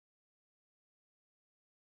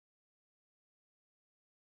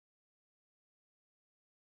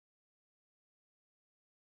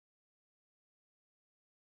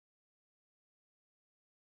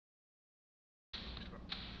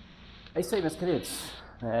É isso aí, meus queridos.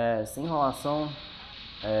 Sem enrolação,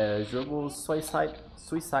 jogo Suicide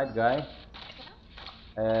Guy.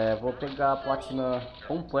 Vou pegar a platina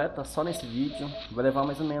completa só nesse vídeo. Vai levar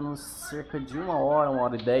mais ou menos cerca de 1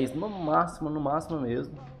 hora e 10, no máximo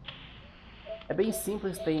mesmo. É bem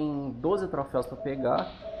simples, tem 12 troféus para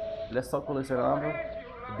pegar. Ele é só colecionável.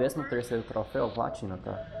 O 13º troféu, platina,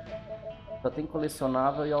 tá? Só tem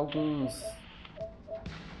colecionável e algumas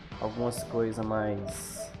coisas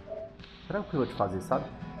mais tranquilo de fazer, sabe?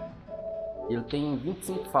 Ele tem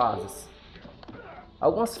 25 fases.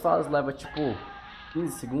 Algumas fases levam tipo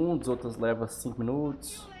 15 segundos, outras levam 5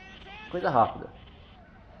 minutos. Coisa rápida.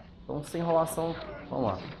 Então, sem enrolação,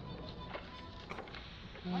 vamos lá.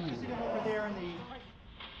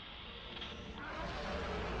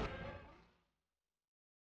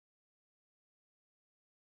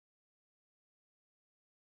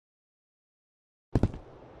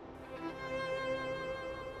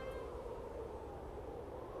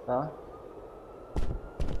 Tá?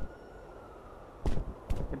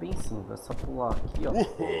 É bem simples, é só pular aqui, ó.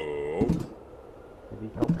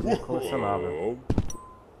 Evitar o primeiro colecionável.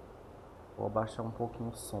 Vou abaixar um pouquinho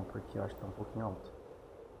o som, porque eu acho que tá um pouquinho alto.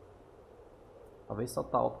 Talvez só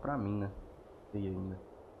tá alto pra mim, né? Sei ainda.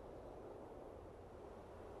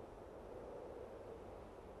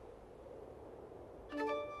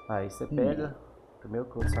 Aí você pega o primeiro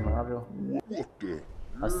colecionável.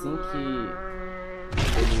 Assim que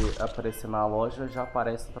ele aparecer na loja, já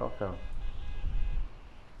aparece o troféu.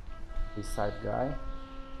 Suicide Guy.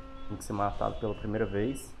 Tem que ser matado pela primeira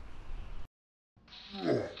vez.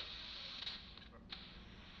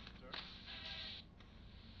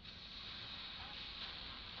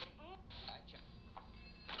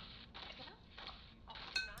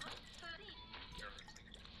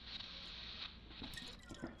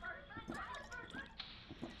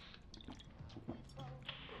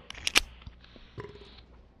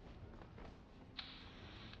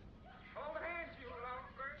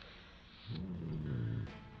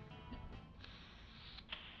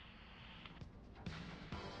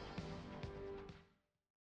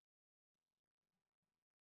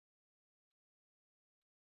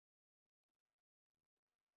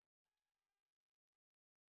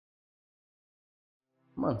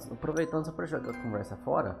 Mano, aproveitando só pra jogar a conversa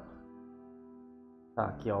fora. Tá,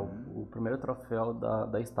 aqui ó, o primeiro troféu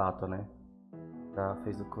da estátua, né? Já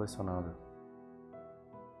fez o colecionável.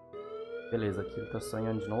 Beleza, aqui eu tô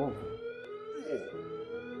sonhando de novo.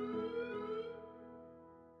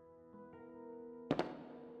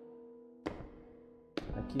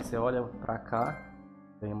 Aqui você olha pra cá,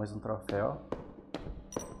 ganha mais um troféu.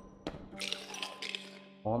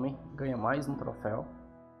 Homem, ganha mais um troféu.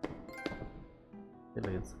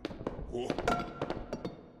 Beleza.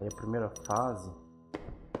 Aí a primeira fase.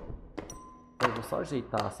 Eu vou só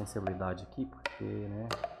ajeitar a sensibilidade aqui, porque, né,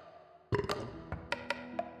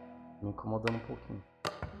 me incomodando um pouquinho.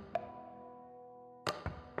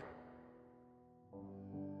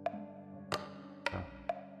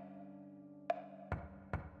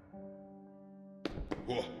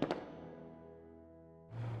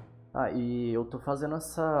 Tá. E eu tô fazendo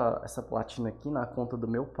essa platina aqui na conta do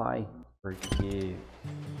meu pai, porque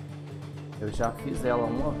eu já fiz ela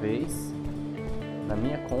uma vez na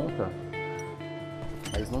minha conta,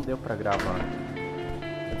 mas não deu pra gravar.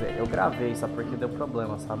 Quer dizer, eu gravei, só porque deu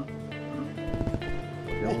problema, sabe?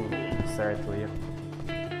 Deu um certo erro.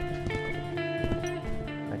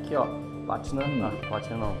 Aqui ó, platina não.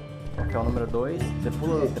 Troféu número 2, você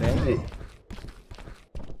pula no trem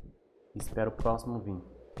e espera o próximo vir.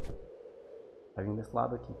 Vai vir desse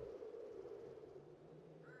lado aqui.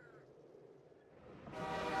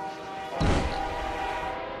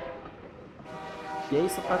 E é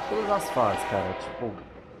isso pra todas as fases, cara. Tipo,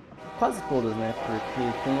 quase todas, né?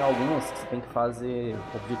 Porque tem algumas que você tem que fazer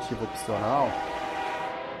objetivo opcional.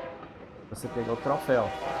 Você pegar o troféu.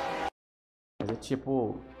 Mas é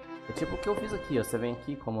tipo o que eu fiz aqui, ó. Você vem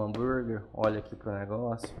aqui como hambúrguer, olha aqui pro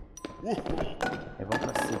negócio. Aí vamos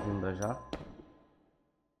pra segunda já.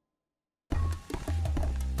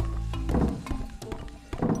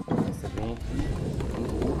 Aí você vem aqui,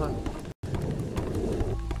 empurra.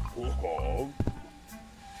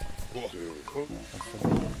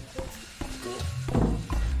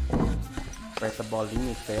 Aperta a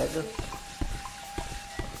bolinha e pega.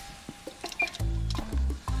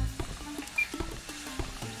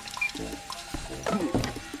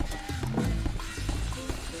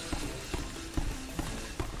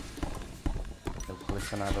 O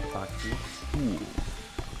colecionável tá aqui.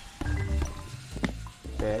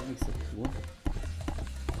 Pega isso aqui.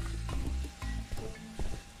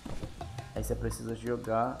 Aí você precisa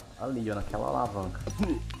jogar ali, ó, naquela alavanca.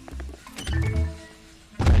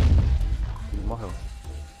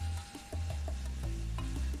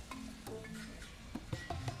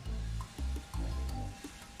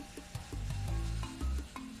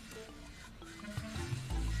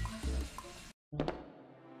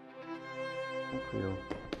 Tranquilo.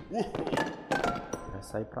 Vai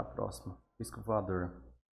sair pra próxima. Disco voador.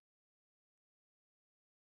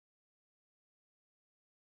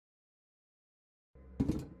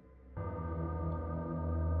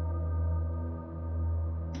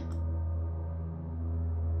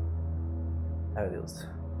 Ai, meu Deus.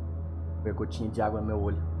 Ver gotinha de água no meu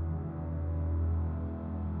olho.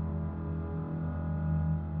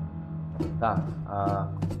 Tá,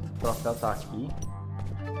 o troféu tá aqui.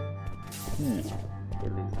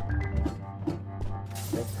 Beleza.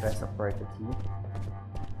 Vou entrar essa porta aqui.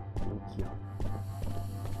 E aqui, ó.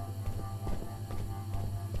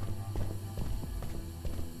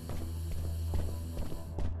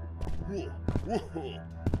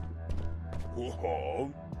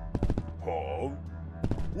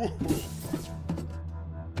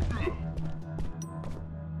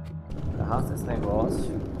 Arrasta esse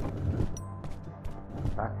negócio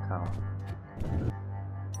pra cá.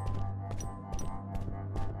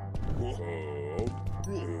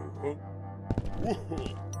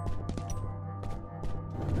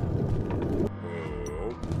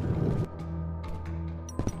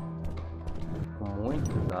 Com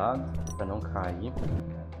muito cuidado pra não cair.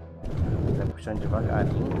 Vai puxando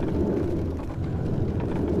devagarinho.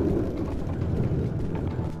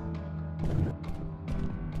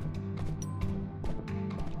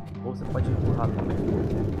 Ou você pode empurrar também.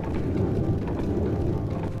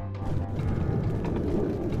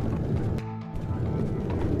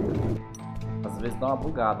 Às vezes dá uma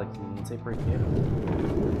bugada aqui, não sei porquê.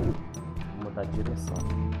 Vou mudar de direção.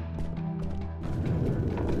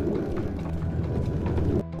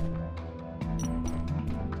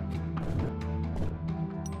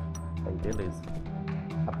 Aí, beleza.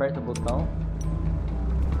 Aperta o botão,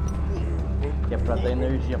 que é pra dar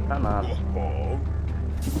energia pra nada.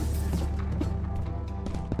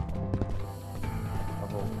 Pra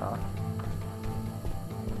voltar.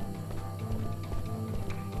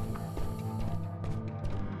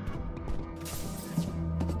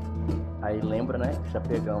 Aí lembra, né? Já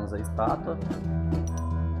pegamos a estátua.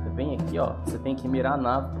 Você vem aqui, ó. Você tem que mirar a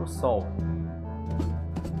nave pro sol.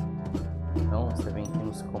 Então você vem aqui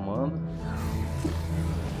nos comandos.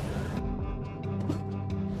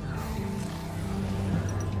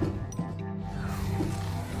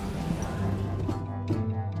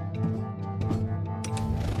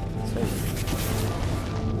 Isso aí.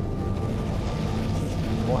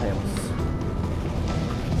 Morremos.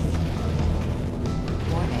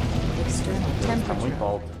 Tá muito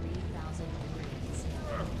alto.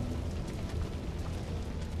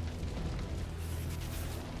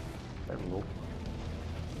 É louco.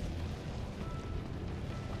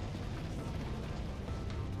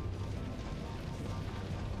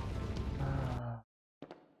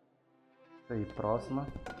 Isso aí, próxima.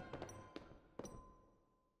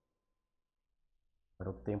 Para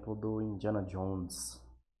o templo do Indiana Jones.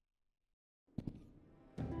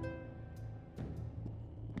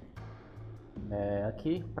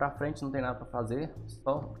 Aqui pra frente não tem nada pra fazer,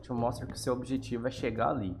 só te mostra que o seu objetivo é chegar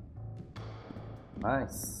ali.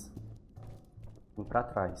 Mas vem pra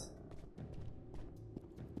trás.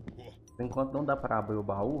 Por enquanto não dá pra abrir o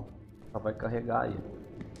baú, só vai carregar aí.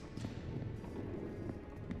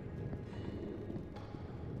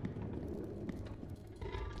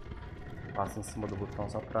 Passa em cima do botão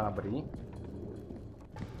só pra abrir.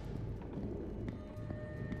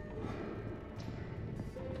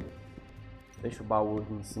 Deixa o baú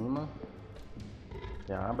aqui em cima.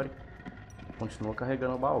 Você abre. Continua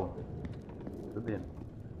carregando o baú. Tudo bem.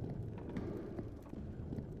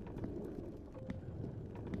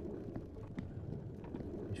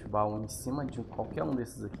 Deixa o baú em cima de qualquer um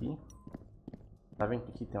desses aqui. Tá vendo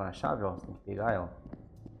que aqui tem uma chave, ó? Você tem que pegar ela.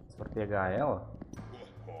 Se for pegar ela,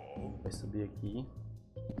 vai subir aqui.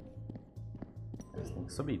 Você tem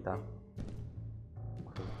que subir, tá?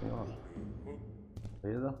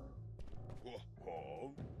 Beleza?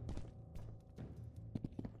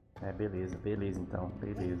 Beleza então,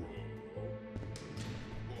 beleza.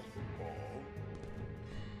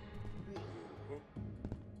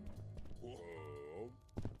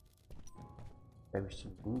 Pega o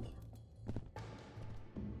estilingue.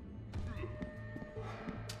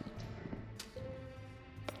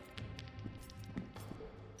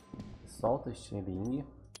 Solta o estilingue.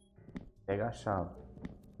 Pega a chave.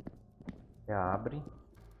 Você abre.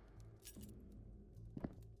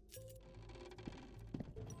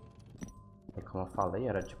 Como eu falei,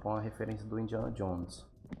 era tipo uma referência do Indiana Jones.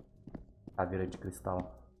 Caveira de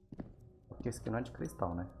cristal. Porque esse aqui não é de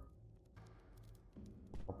cristal, né?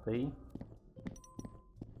 Cortei.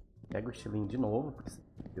 Pega o estilingue de novo, porque você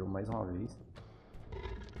deu mais uma vez.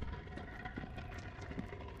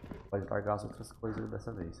 Pode largar as outras coisas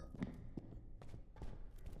dessa vez.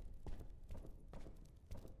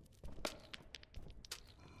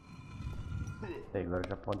 E agora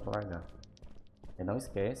já pode largar. E não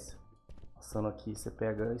esquece, passando aqui você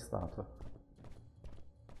pega a estátua.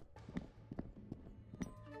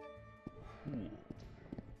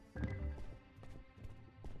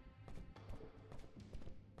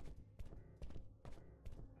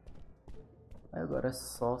 Aí agora é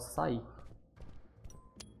só sair.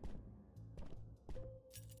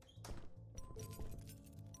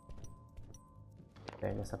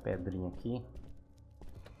 Pega essa pedrinha aqui.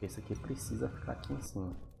 Esse aqui precisa ficar aqui em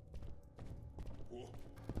cima.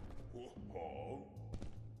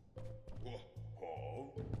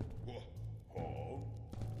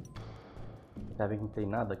 Tá vendo que não tem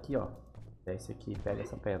nada aqui, ó? Desce aqui e pega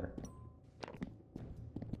essa pedra.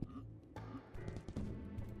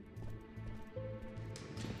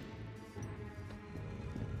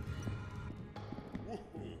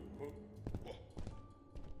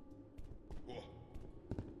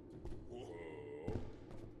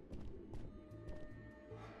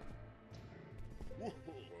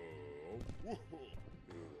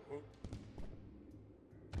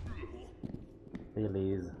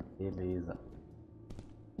 Beleza, beleza.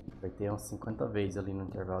 Vai ter uns 50 vezes ali no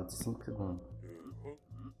intervalo de 5 segundos.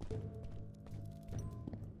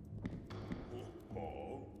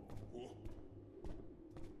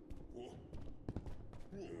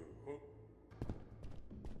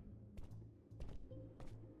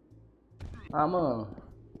 Ah, mano.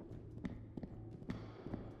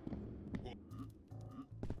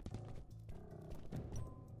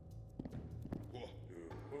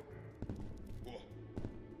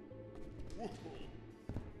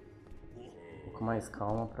 Com mais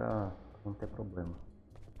calma pra não ter problema.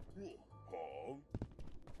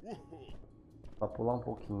 Só pular um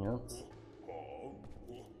pouquinho antes.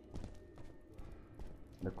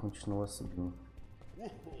 Ainda continua subindo.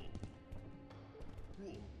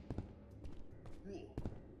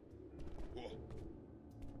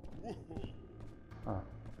 Ah,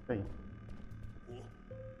 aí.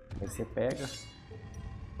 Aí você pega.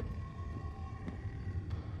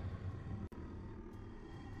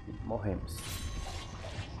 E morremos.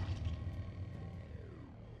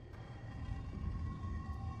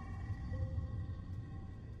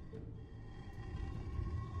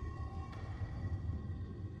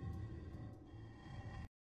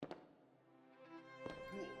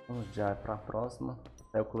 Vamos já para a próxima.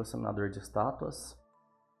 É o colecionador de estátuas.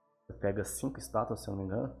 Você pega 5 estátuas, se eu não me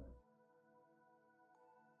engano.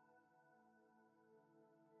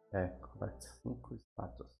 É, coleta 5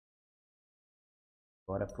 estátuas.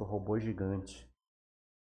 Agora é pro robô gigante.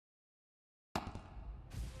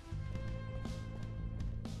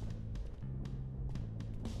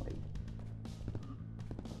 Aí.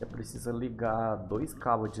 Você precisa ligar 2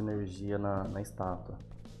 cabos de energia na estátua.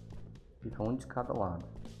 Fica um de cada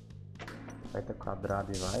lado. Aperta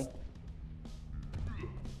quadrado e vai.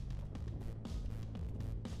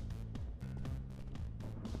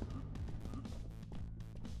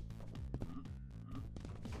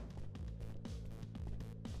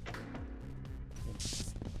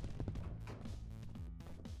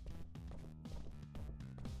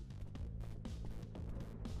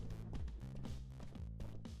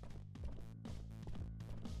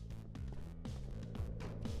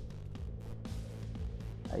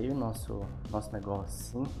 Aí o nosso negócio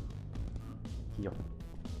assim, aqui ó,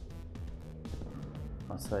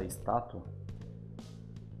 nossa estátua,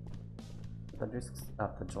 tá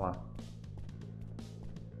de lá.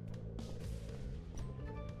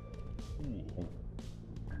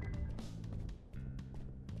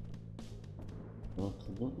 Vem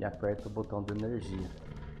aqui e aperta o botão de energia.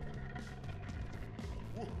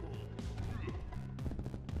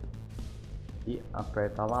 E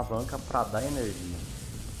aperta a alavanca para dar energia.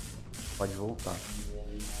 Pode voltar.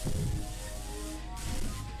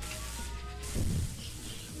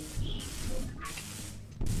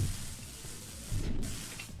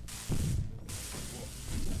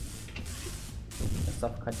 É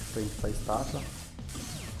só ficar de frente para a estátua.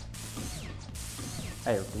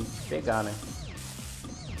 É, eu tenho que pegar, né?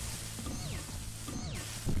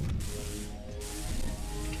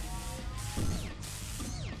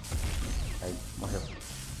 Aí, morreu.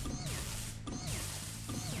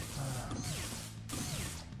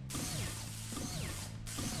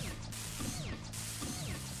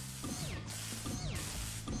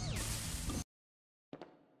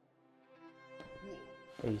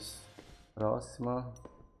 É isso. Próxima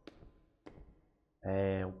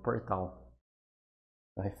é o portal.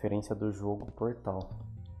 A referência do jogo portal.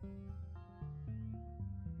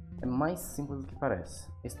 É mais simples do que parece.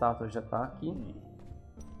 A estátua já tá aqui.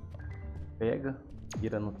 Pega,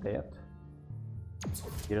 vira no teto,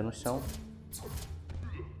 vira no chão.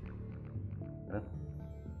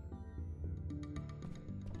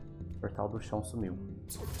 O portal do chão sumiu.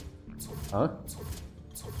 Hã?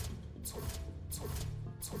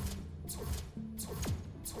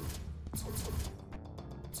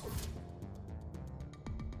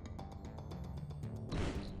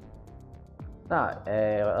 Tá,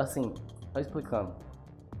 assim, só explicando.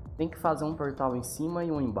 Tem que fazer um portal em cima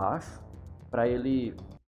e um embaixo para ele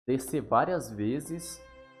descer várias vezes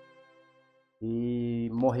e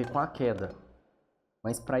morrer com a queda.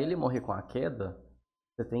 Mas para ele morrer com a queda,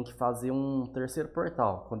 você tem que fazer um terceiro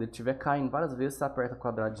portal. Quando ele estiver caindo várias vezes, você aperta o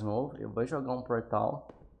quadrado de novo, ele vai jogar um portal,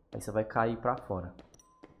 aí você vai cair para fora.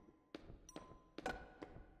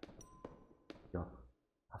 Aqui, ó.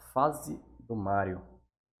 A fase do Mario.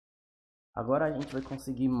 Agora a gente vai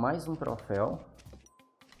conseguir mais um troféu.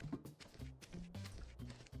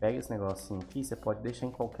 Pega esse negocinho aqui, você pode deixar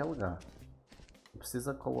em qualquer lugar. Você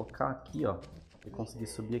precisa colocar aqui, ó. Você conseguir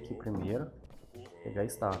subir aqui primeiro. Pegar a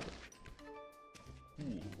estátua.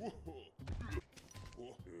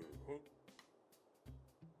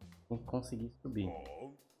 Tem que conseguir subir.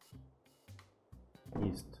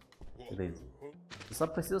 Isso. Beleza. Você só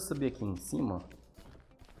precisa subir aqui em cima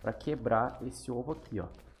para quebrar esse ovo aqui, ó.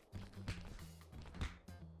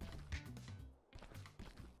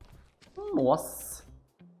 Nossa!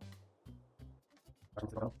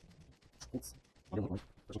 Putz, deu muito.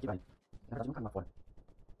 Eu tinha que vai. Na verdade, não caiu lá fora.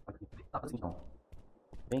 Tá, faz então.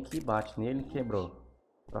 Vem aqui, bate nele e quebrou.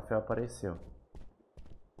 O troféu apareceu.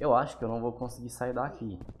 Eu acho que eu não vou conseguir sair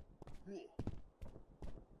daqui.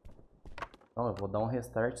 Então eu vou dar um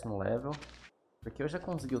restart no level. Porque eu já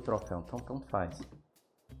consegui o troféu, então tanto faz.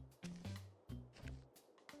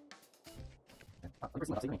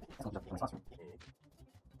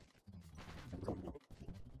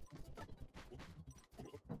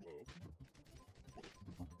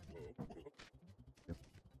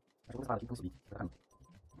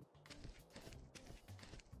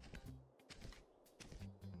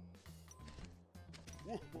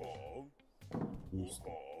 Isso.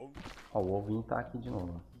 Ó, o ovinho tá aqui de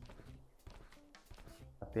novo.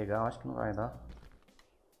 Pra pegar, eu acho que não vai dar.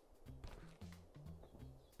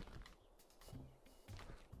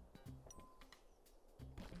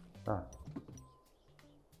 Tá.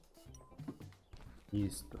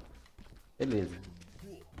 Isso. Beleza.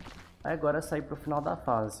 Aí agora é sair pro final da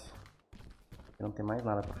fase. Não tem mais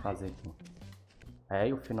nada pra fazer aqui.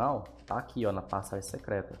 Aí o final tá aqui, ó, na passagem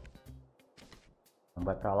secreta. Não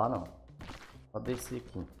vai pra lá, não. Só descer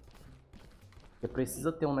aqui. Você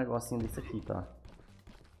precisa ter um negocinho desse aqui, tá?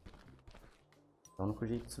 É o único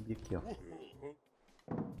jeito de subir aqui, ó.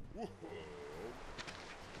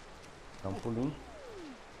 Dá um pulinho.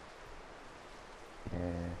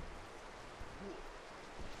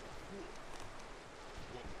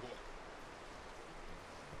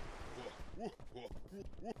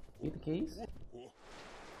 Eita, que é isso?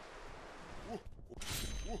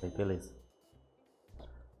 Aí, beleza.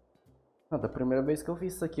 Não, da primeira vez que eu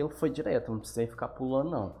fiz isso aqui, eu foi direto, não precisei ficar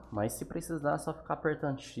pulando não. Mas se precisar, é só ficar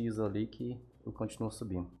apertando X ali que eu continuo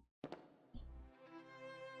subindo.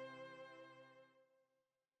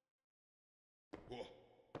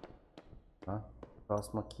 Tá?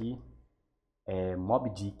 Próximo aqui é Mob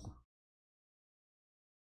Dick.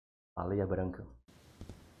 Baleia branca.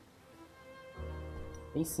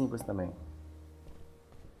 Bem simples também.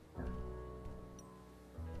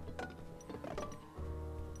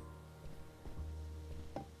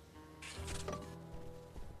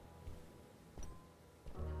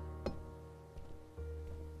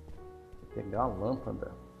 Pegar a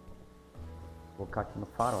lâmpada, colocar aqui no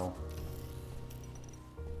farol.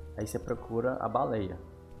 Aí você procura a baleia.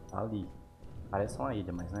 Tá ali. Parece uma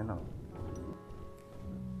ilha, mas não é não.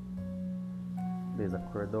 Beleza,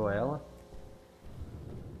 acordou ela.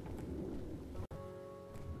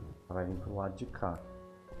 Ela vai vir pro lado de cá.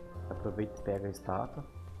 Aproveita e pega a estátua.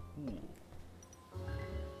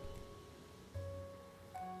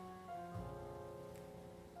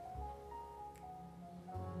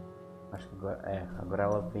 Acho que agora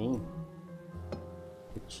ela vem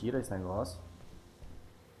e tira esse negócio.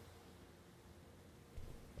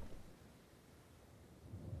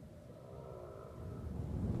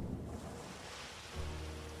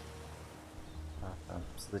 Tá, não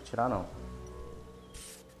precisa tirar não.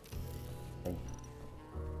 Aí.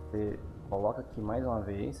 Você coloca aqui mais uma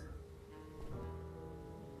vez.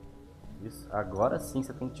 Isso, agora sim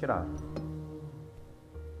você tem que tirar.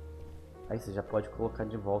 Aí você já pode colocar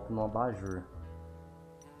de volta no abajur.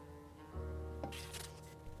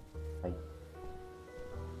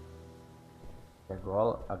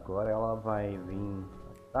 Agora ela vai vir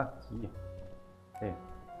daqui. É.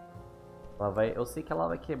 Ela vai. Eu sei que ela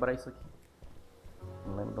vai quebrar isso aqui.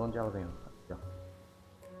 Não lembro de onde ela veio. Aqui, ó.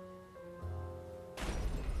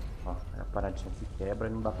 Ó, a paradinha que quebra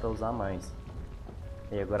e não dá pra usar mais.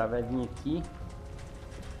 E agora vai vir aqui.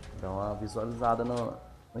 Dar uma visualizada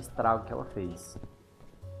no estrago que ela fez.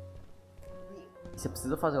 E você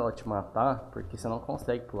precisa fazer ela te matar, porque você não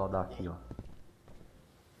consegue pular daqui, ó.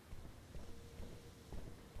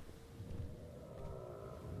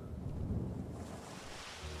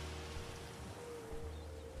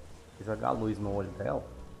 Vou jogar a luz no olho dela.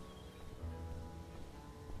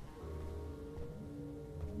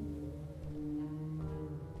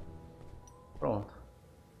 Pronto.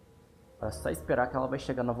 É só esperar que ela vai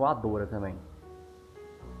chegar na voadora também.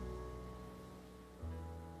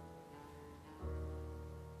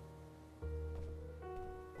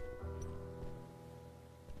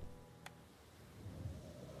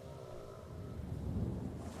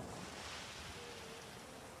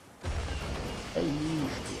 É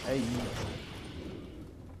isso, é isso.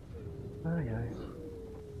 Ai, ai.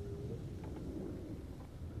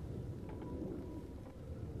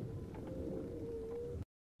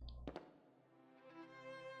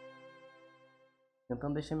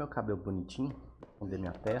 Tentando deixar meu cabelo bonitinho, esconder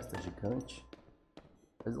minha testa gigante.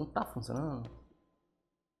 Mas não tá funcionando.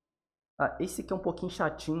 Ah, esse aqui é um pouquinho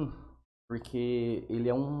chatinho, porque ele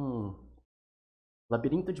é um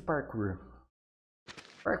labirinto de parkour.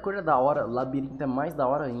 Parkour é da hora, labirinto é mais da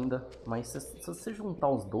hora ainda, mas se você juntar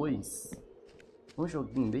os dois, um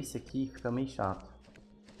joguinho desse aqui fica meio chato.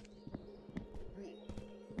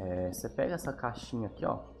 É, você pega essa caixinha aqui,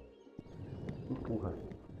 ó, empurra.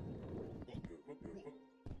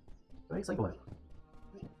 É isso aí, galera.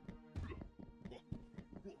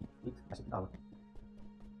 Eita, achei que tava.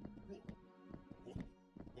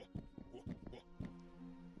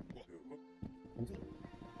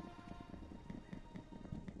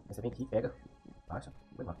 Aí você vem aqui, pega, baixa,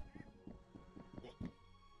 vai lá.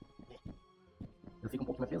 Ele fica um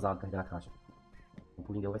pouquinho mais pesado carregar a caixa. O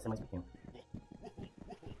pulinho dele vai ser mais pequeno.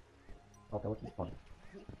 Falta ela aqui fora.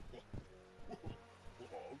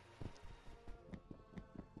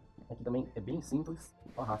 Aqui também é bem simples,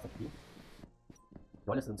 só arrasta aqui. E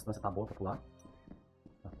olha se a distância tá boa pra pular.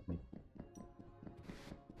 Ah, bem.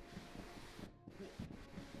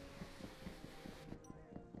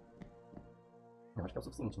 Eu acho que é o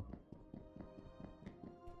suficiente.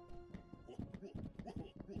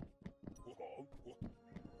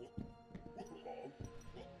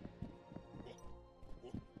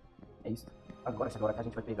 É isso. Agora que a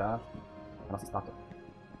gente vai pegar a nossa estátua.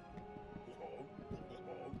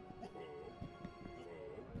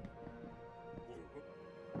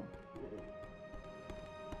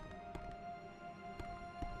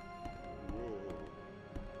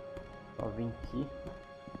 Só vem aqui.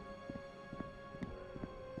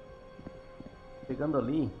 Pegando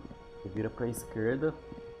ali, você vira pra esquerda.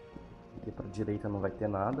 Aqui pra direita não vai ter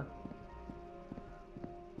nada.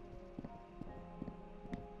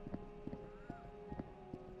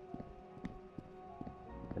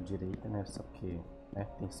 A direita, né? Só que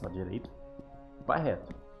tem só direita. Vai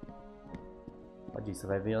reto. Pode ir, você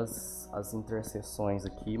vai ver as interseções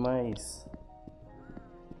aqui, mas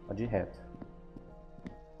pode ir reto.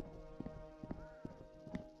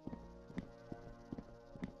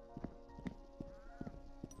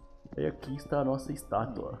 E aqui está a nossa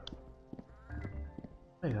estátua.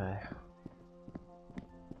 Ai, ai.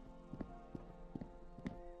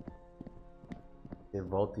 Você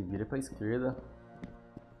volta e vira para a esquerda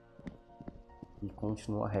e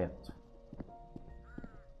continua reto.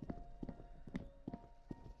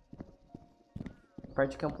 A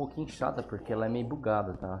parte que é um pouquinho chata porque ela é meio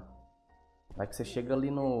bugada, tá? Vai que você chega ali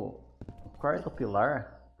no quarto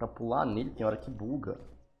pilar, para pular nele tem hora que buga.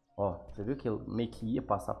 Ó, você viu que eu meio que ia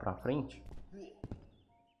passar pra frente?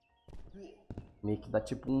 Meio que dá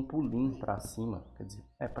tipo um pulinho pra cima. Quer dizer,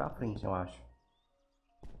 é pra frente eu acho.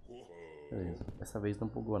 Beleza, dessa vez não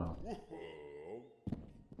bugou não.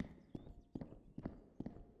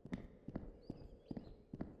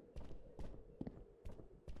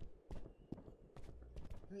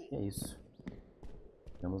 E é isso.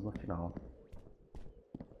 Chegamos no final.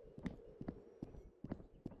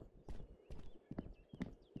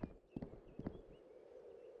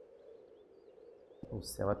 O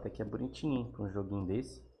céu até que é bonitinho para um joguinho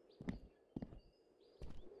desse.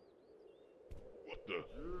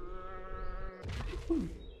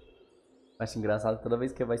 Acho engraçado toda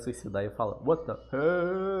vez que vai suicidar eu falo What the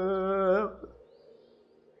hell?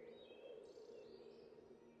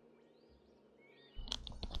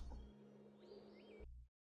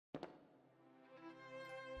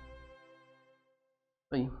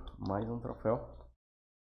 Aí, mais um troféu.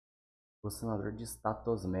 Colecionador de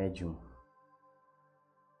estátuas médium.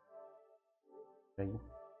 Aí.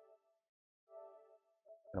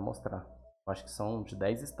 Pra mostrar. Acho que são de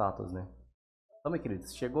 10 estátuas, né? Então, meu querido,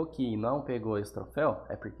 se chegou aqui e não pegou esse troféu,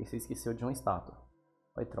 é porque você esqueceu de uma estátua.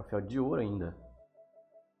 Olha, troféu de ouro ainda.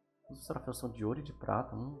 Os troféus são de ouro e de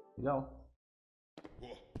prata. Legal.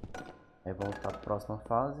 Aí vamos para a próxima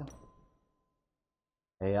fase.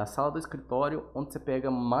 É a sala do escritório, onde você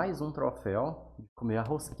pega mais um troféu de comer a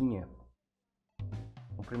rosquinha.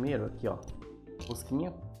 O primeiro aqui, ó.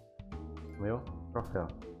 Rosquinha. Comeu troféu.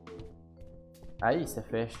 Aí você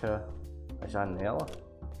fecha a janela.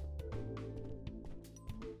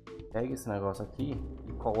 Pega esse negócio aqui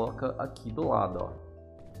e coloca aqui do lado, ó.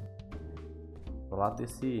 Do lado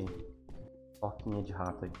desse porquinha de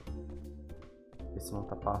rato aí. Ver se não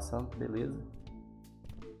tá passando, beleza.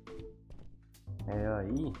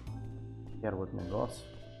 Aí, quero outro negócio.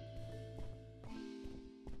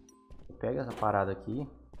 Pega essa parada aqui,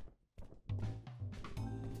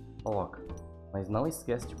 coloca, mas não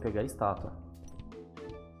esquece de pegar a estátua.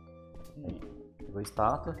 Aí, pegou a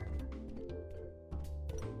estátua,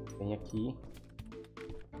 vem aqui,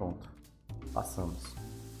 pronto, passamos.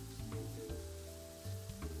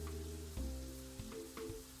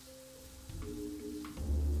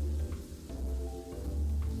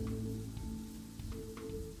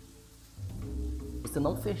 Se você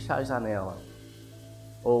não fechar a janela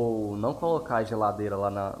ou não colocar a geladeira lá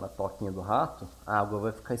na toquinha do rato, a água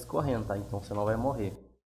vai ficar escorrendo, tá? Então você não vai morrer.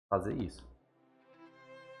 Fazer isso.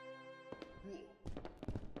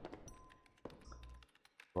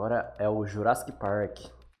 Agora é o Jurassic Park.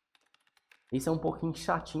 Esse é um pouquinho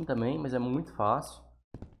chatinho também, mas é muito fácil.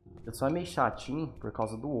 Ele só é meio chatinho por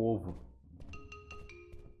causa do ovo.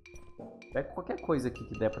 Pega qualquer coisa aqui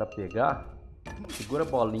que der pra pegar, segura a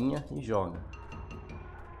bolinha e joga.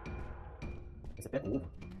 Aí você pega o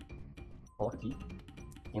ovo, coloca aqui,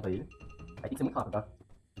 entra ele. Aí tem que ser muito rápido, tá?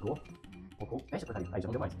 Pegou, colocou, fecha a porcaria, aí já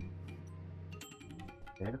não deu mais.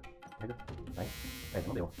 Pega, vai.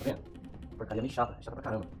 Não deu, tá vendo? A porcaria é meio chata, é chata pra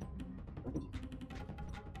caramba. Não entendi.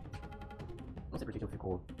 Não sei por que ele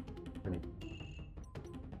ficou vermelho.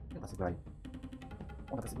 Vou tentar segurar aí.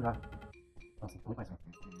 Dá pra segurar. Nossa, tá muito mais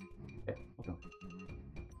fácil. Então.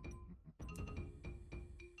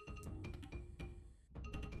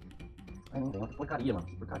 Ai, não deu, que porcaria, mano,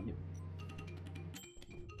 que porcaria.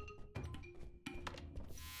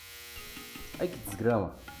 Ai, que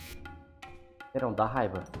desgrama. Não, dá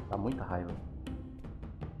raiva, dá muita raiva.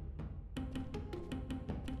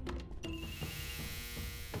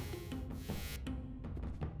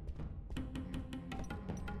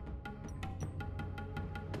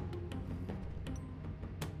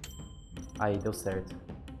 Aí, deu certo.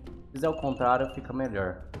 Se fizer o contrário, fica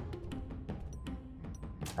melhor.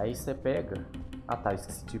 Aí você pega... Ah tá,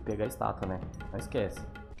 esqueci de pegar a estátua, né? Não esquece.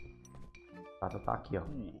 A estátua tá aqui, ó.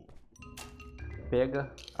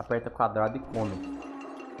 Pega, aperta quadrado e come.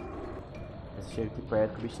 Aí você chega aqui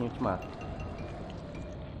perto que o bichinho te mata.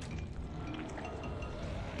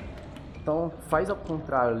 Então faz ao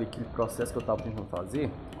contrário ali, aquele processo que eu tava tentando fazer.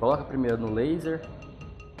 Coloca primeiro no laser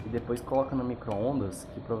e depois coloca no micro-ondas,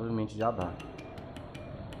 que provavelmente já dá.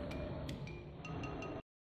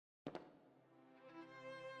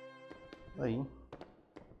 Aí.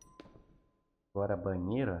 Agora a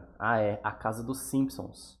banheira. Ah, é a casa dos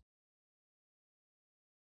Simpsons.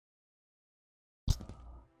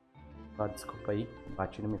 Ah, desculpa aí,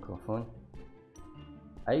 bati no microfone.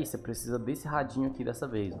 Aí você precisa desse radinho aqui dessa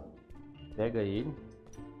vez, ó. Pega ele,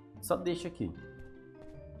 só deixa aqui.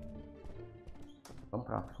 Vamos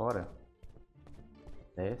pra fora.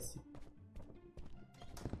 Desce.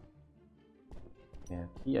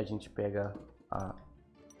 Aqui a gente pega a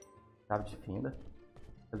chave de fenda.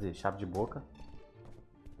 Quer dizer, chave de boca.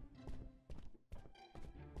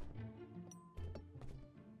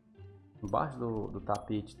 Embaixo do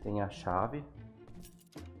tapete tem a chave.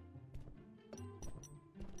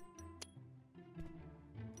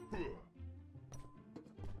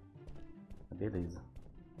 Beleza.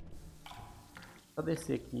 Só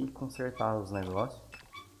descer aqui e consertar os negócios.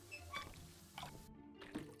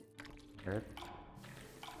 Certo?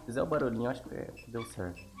 Se fizer o barulhinho, acho que deu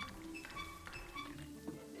certo.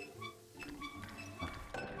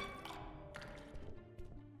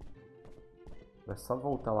 É só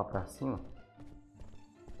voltar lá pra cima.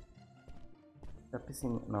 É a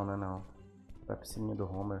piscina. Não, não é não. É a piscininha do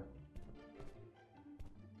Homer.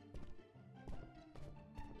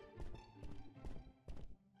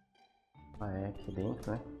 Ah, é aqui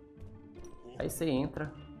dentro, né? Aí você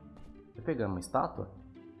entra. Você pegamos uma estátua?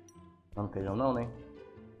 Não pegamos não, né?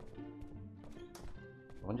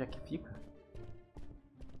 Onde é que fica?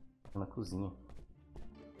 Na cozinha.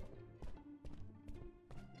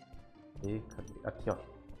 E, cadê? Aqui, ó.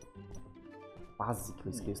 Quase que eu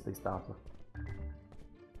esqueço da estátua.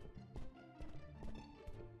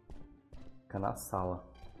 Fica na sala.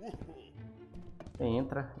 Você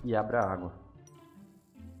entra e abre a água.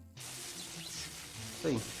 Isso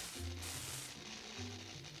aí.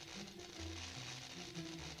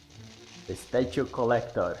 Statue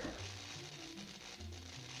Collector.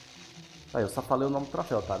 Ah, eu só falei o nome do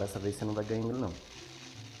troféu, tá? Dessa vez você não vai ganhar ele, não.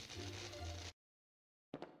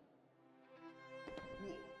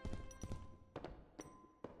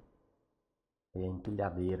 E a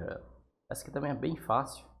empilhadeira. Essa aqui também é bem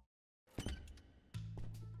fácil.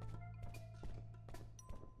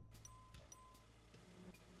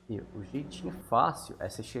 E o jeitinho fácil é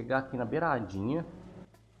você chegar aqui na beiradinha.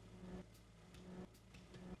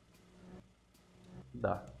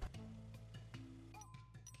 Dá.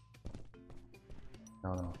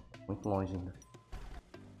 Não, muito longe ainda.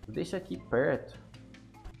 Deixa aqui perto,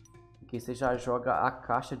 porque você já joga a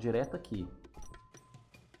caixa direto aqui.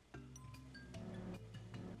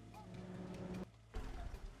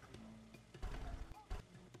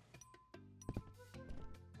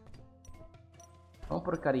 Não,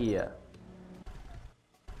 porcaria.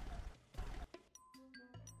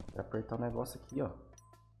 Vou apertar o negócio aqui, ó.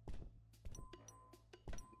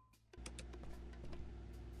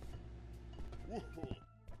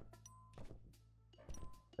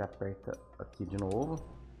 Você aperta aqui de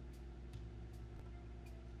novo.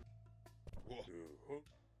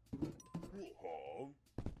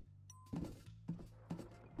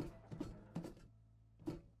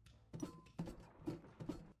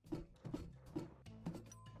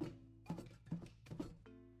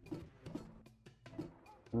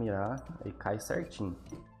 Mirar, aí cai certinho.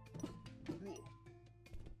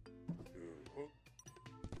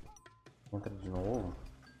 Entra de novo.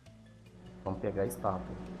 Vamos pegar a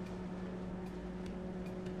estátua.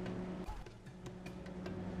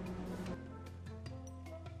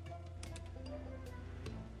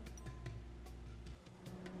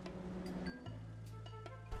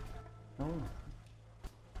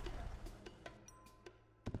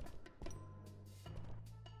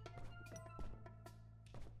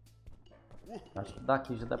 Acho que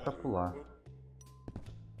daqui já dá pra pular.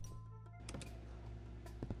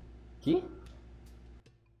 Que?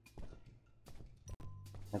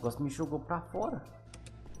 O negócio me jogou pra fora.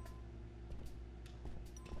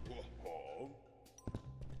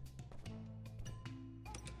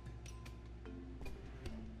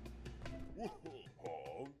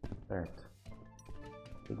 Certo.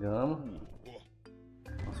 Pegamos.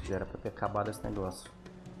 Nossa, já era pra ter acabado esse negócio.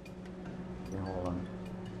 Enrolando.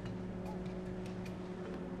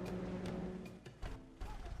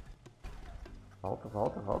 Volta,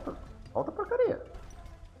 volta, volta. Volta, porcaria.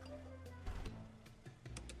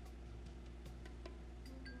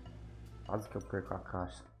 Quase que eu perco a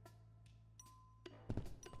caixa.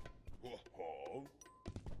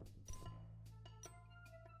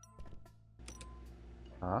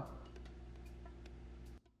 Tá.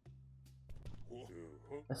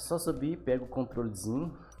 É só subir, pega o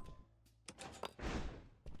controlezinho.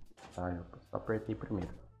 Tá, eu só apertei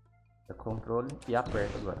primeiro. É controle e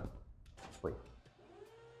aperta agora. Foi.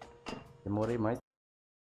 Demorei mais.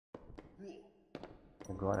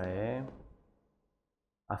 Agora é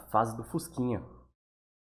a fase do Fusquinha.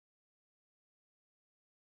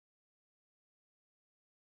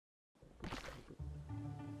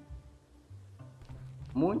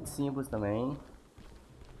 Muito simples também.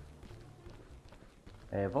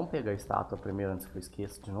 Vamos pegar a estátua primeiro antes que eu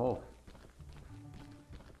esqueça de novo.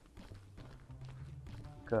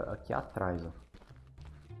 Fica aqui atrás, ó.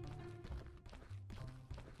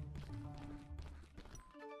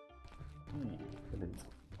 Beleza.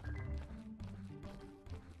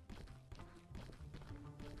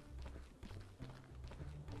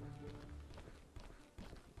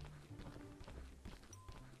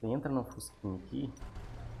 Você entra no Fusquinha aqui.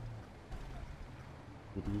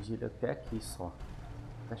 Dirige ele até aqui só.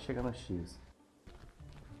 Até chegar no X.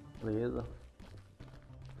 Beleza.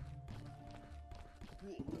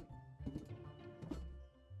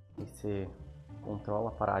 Aí você controla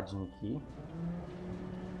a paradinha aqui.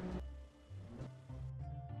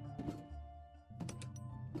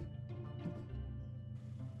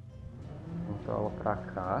 Controla pra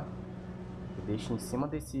cá. E deixa em cima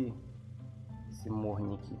desse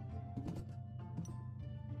morrinho aqui.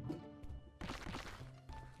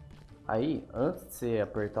 Aí, antes de você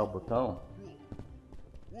apertar o botão...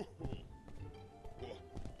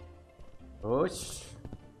 Oxi!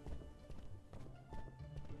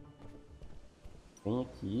 vem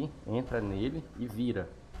aqui, entra nele e vira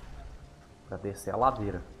para descer a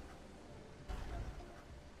ladeira.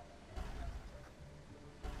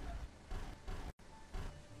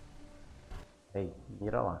 Ei,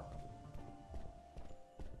 vira lá.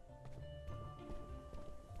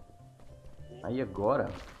 Aí agora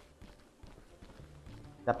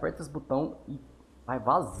você aperta esse botão e vai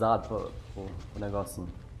vazar o negocinho.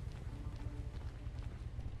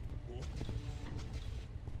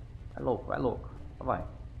 Vai louco, vai louco. Vai.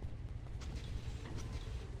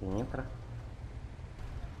 Entra.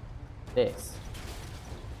 Desce.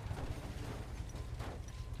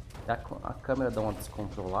 A câmera dá uma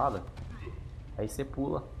descontrolada. Aí você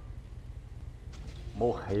pula.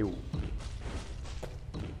 Morreu.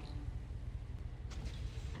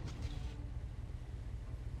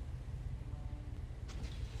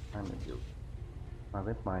 Ai meu Deus. Não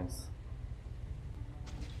aguento mais.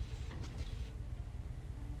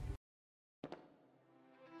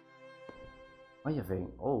 Olha,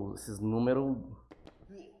 velho. Oh, esses números.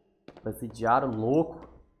 Presidiário louco.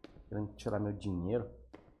 Querendo tirar meu dinheiro.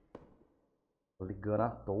 Tô ligando à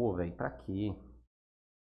toa, velho. Pra quê?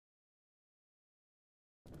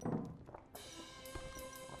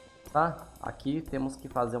 Tá? Aqui temos que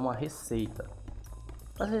fazer uma receita.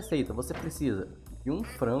 Para receita, você precisa de um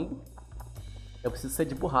frango. Eu preciso ser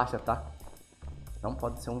de borracha, tá? Não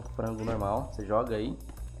pode ser um frango normal. Você joga aí.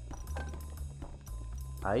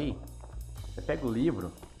 Aí, você pega o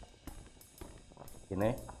livro. E,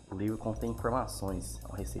 né? O livro contém informações. É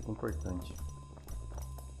uma receita importante.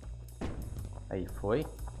 Aí, foi.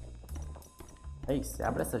 Aí, você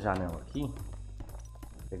abre essa janela aqui.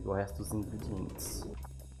 Pegou o resto dos ingredientes.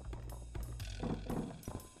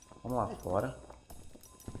 Vamos lá fora.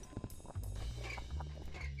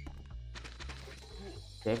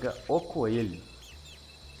 Pega o coelho.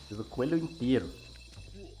 Precisa o coelho inteiro.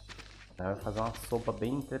 Vai fazer uma sopa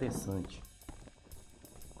bem interessante.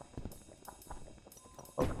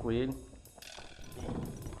 Olha o coelho.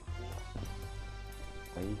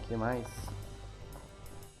 Aí, o que mais?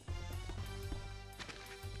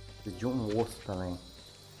 Preciso de um osso também.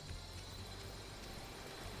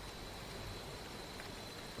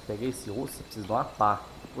 Eu peguei esse osso, eu preciso de uma pá.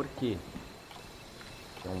 Por quê?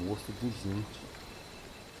 É um osso de gente.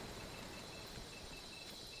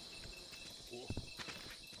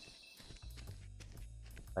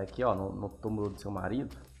 Aqui, ó, no túmulo do seu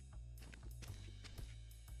marido.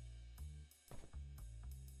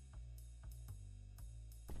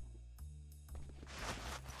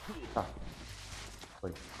 Tá.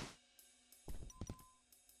 Foi.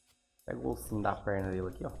 Pega o ossinho da perna dele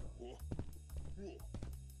aqui, ó.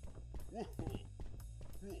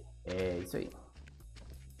 É isso aí.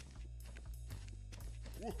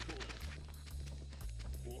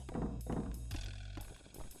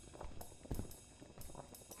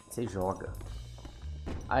 Você joga.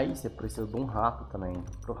 Aí você precisa de um rato também.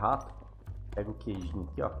 Pro rato, pega o queijinho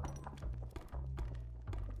aqui, ó.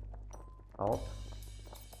 Solta.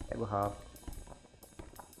 Pega o rato.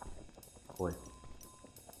 Foi.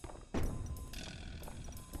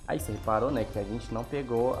 Aí você reparou, né, que a gente não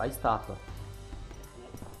pegou a estátua.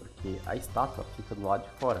 Porque a estátua fica do lado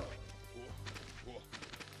de fora.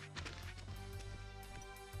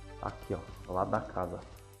 Aqui, ó, do lado da casa.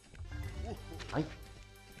 Ai.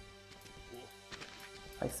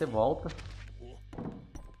 Aí você volta.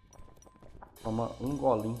 Toma um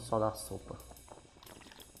golinho só da sopa.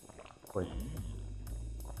 Foi.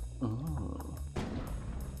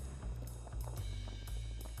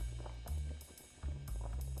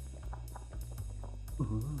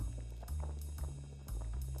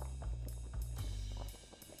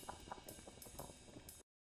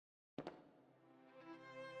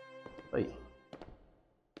 Aí.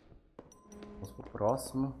 Vamos pro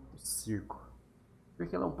próximo, o circo.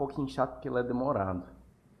 Porque ele é um pouquinho chato porque ele é demorado.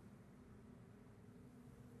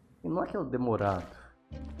 E não é que ele é demorado.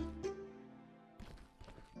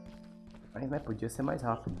 Mas né, podia ser mais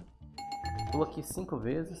rápido. Pula aqui 5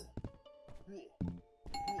 vezes.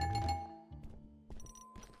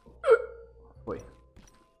 Foi.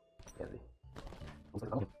 Quer ver?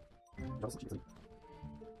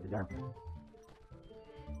 Desejar.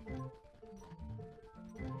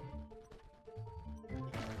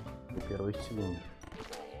 Recuperou o estilinho.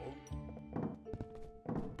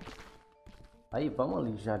 Aí vamos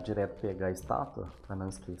ali já direto pegar a estátua para não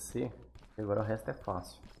esquecer. E agora o resto é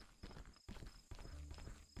fácil.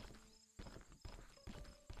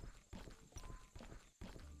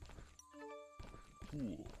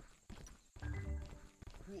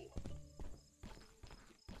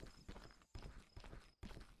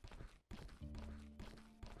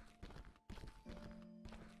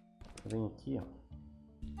 Vem aqui, ó.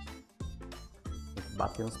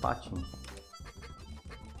 bater nos patinhos.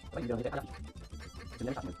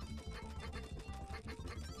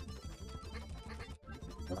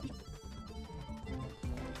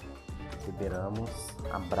 Liberamos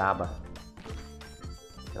a braba,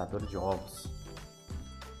 criadora de ovos.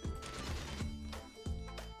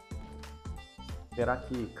 Esperar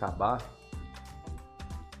que acabar,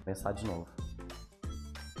 começar de novo.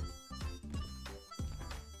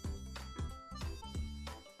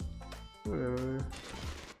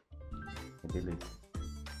 Beleza,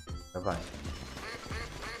 já vai.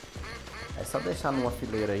 É só deixar numa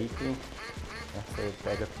fileira aí que você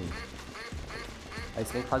pega tudo. Aí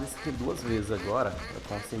você tem que fazer isso aqui 2 vezes agora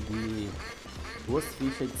para conseguir 2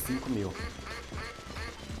 fichas de 5.000.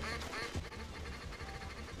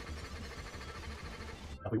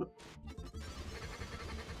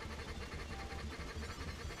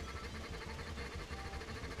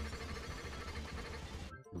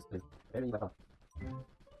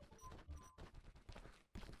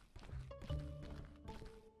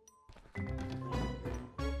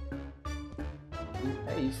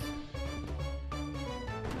 É isso.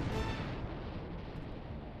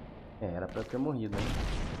 Era pra eu ter morrido, né?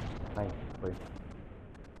 Aí, foi.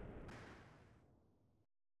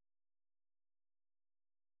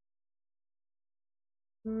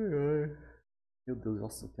 Meu Deus,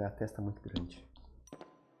 nossa, a testa é muito grande.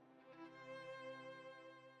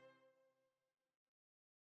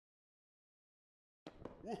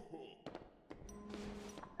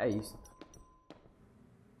 É isso.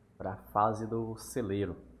 Pra fase do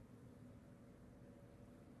celeiro.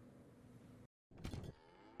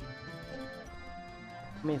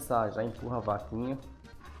 Começar, já empurra a vaquinha.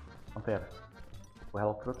 Não, pera. Empurra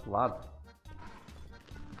ela pro outro lado.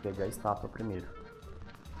 Vou pegar a estátua primeiro.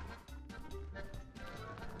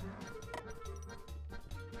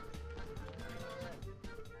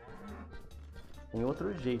 Tem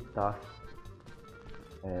outro jeito, tá?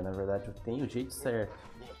 Na verdade eu tenho o jeito certo.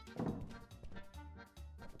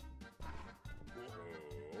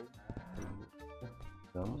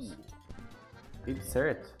 Vamos. O jeito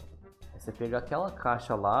certo é você pegar aquela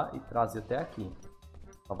caixa lá e trazer até aqui.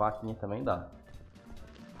 A vaquinha também dá.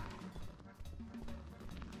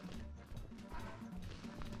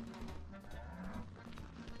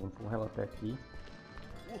 Empurra ela até aqui.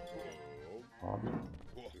 Sobe.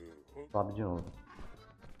 Sobe de novo.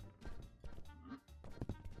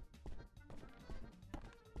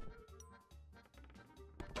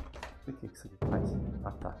 O que isso aqui faz?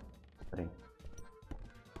 Ah tá. Peraí.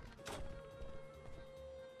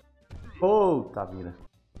 Puta vida.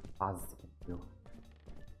 Quase que deu.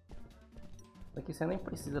 Isso aqui você nem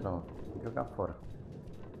precisa não. Vou jogar fora.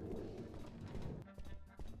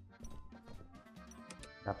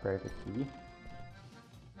 Aperta aqui.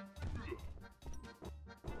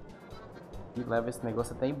 E leva esse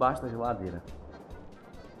negócio até embaixo da geladeira.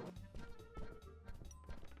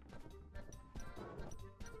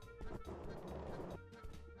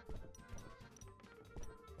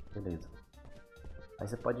 Beleza. Aí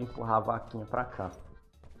você pode empurrar a vaquinha pra cá.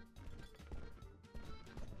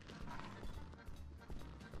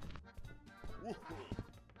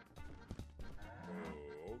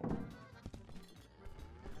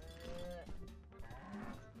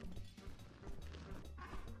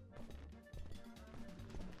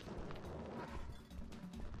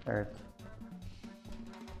 Certo.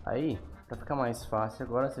 Aí, pra ficar mais fácil,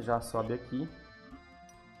 agora você já sobe aqui.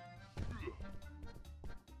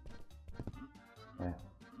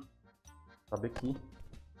 Sobe aqui.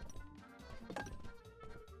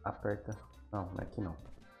 Aperta. Não, não é aqui não.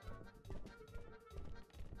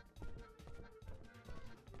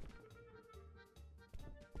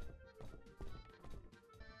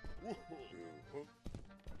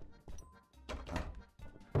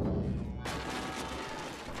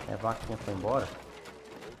 A vaquinha foi embora.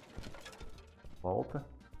 Volta.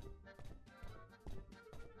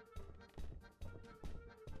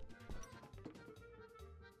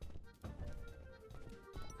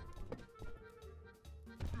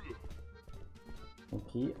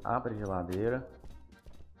 Aqui, abre a geladeira.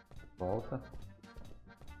 Volta.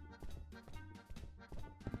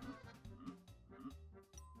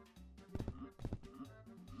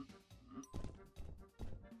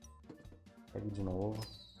 Pega de novo.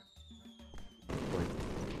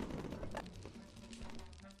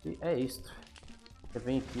 E é isto. Você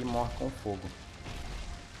vem aqui e morre com fogo.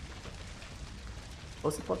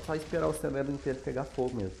 Ou você pode só esperar o celeiro inteiro pegar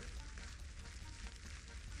fogo mesmo.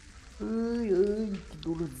 Ai, ai, que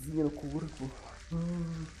dorzinha no corpo.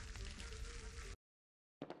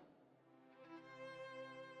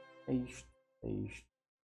 É isto, é isto.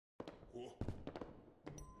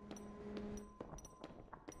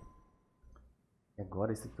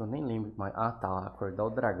 agora esse aqui eu nem lembro mais. Ah, tá. Acordar o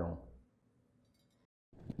dragão.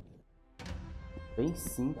 Bem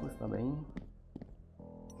simples também.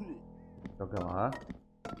 Joga lá.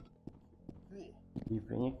 E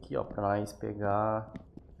vem aqui, ó, pra nós pegar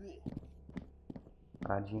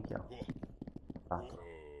paradinha aqui, ó. Tá.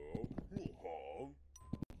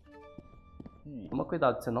 Toma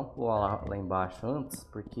cuidado de você não pular lá embaixo antes,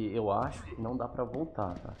 porque eu acho que não dá pra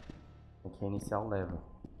voltar, tá? Tem que reiniciar o level.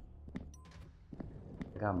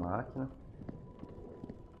 Pegar a máquina.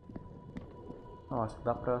 Não, acho que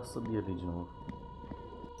dá pra subir ali de novo.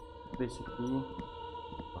 Deixa aqui.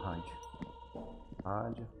 Rádio.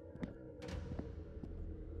 Rádio.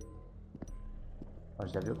 Ó,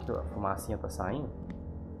 já viu que a fumacinha tá saindo?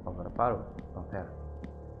 Agora parou. Não, pera.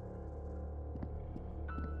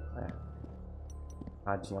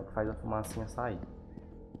 Radinho é o que faz a fumacinha sair.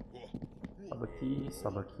 Sobe aqui,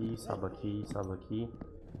 sobe aqui, sobe aqui, sobe aqui.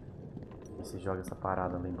 Você joga essa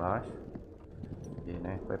parada lá embaixo. Porque,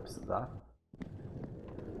 né, vai precisar.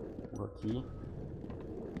 Vou aqui.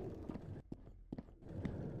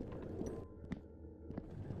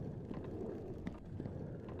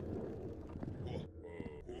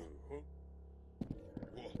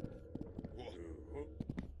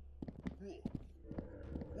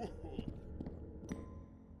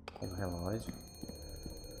 Pega o relógio.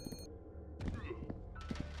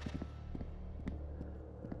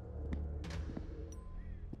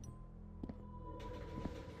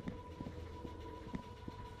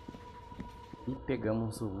 E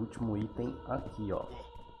pegamos o último item aqui, ó.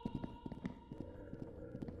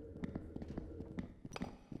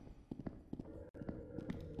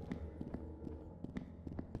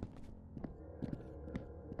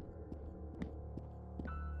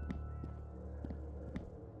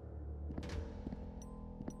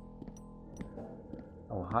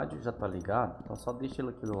 O rádio já tá ligado, então só deixa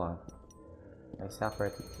ele aqui do lado. Aí você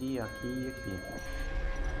aperta aqui, aqui e aqui.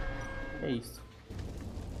 É isso.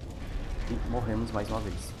 E morremos mais uma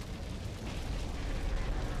vez.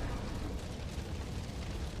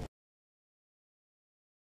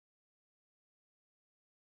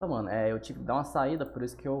 Então, mano, eu tive que dar uma saída, por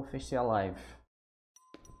isso que eu fechei a live.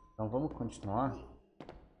 Então vamos continuar.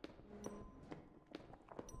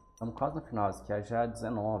 Estamos quase no final, isso aqui já é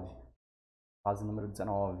 19. Fase número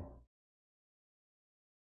 19.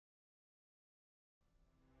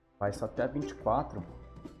 Vai só até a 24.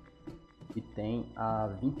 E tem a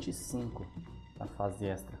 25 na fase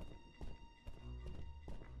extra.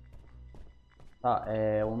 Tá,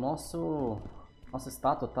 o nossa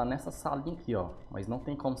estátua tá nessa salinha aqui, ó. Mas não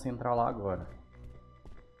tem como você entrar lá agora.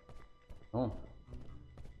 Então,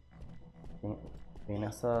 tem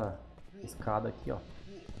nessa escada aqui, ó.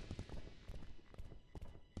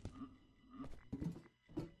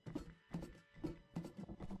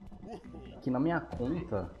 Aqui na minha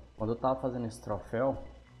conta, quando eu tava fazendo esse troféu,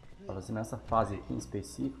 tava fazendo essa fase aqui em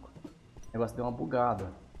específico, o negócio deu uma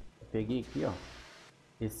bugada. Eu peguei aqui, ó,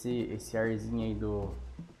 esse arzinho aí do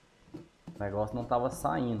negócio não tava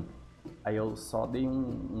saindo. Aí eu só dei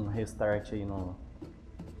um restart aí no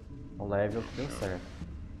level que deu certo.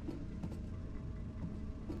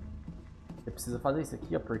 Você precisa fazer isso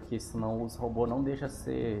aqui, ó, porque senão os robôs não deixam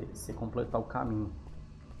você completar o caminho.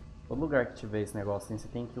 Todo lugar que tiver esse negócio assim, você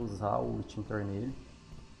tem que usar o extintor nele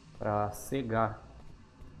pra cegar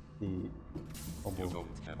esse robô.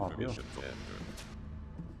 Ó, viu?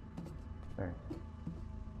 Certo.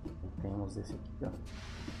 E temos esse aqui, ó.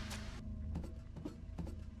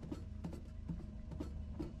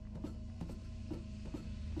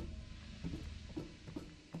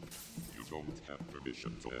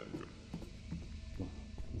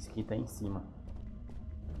 Esse aqui tá em cima.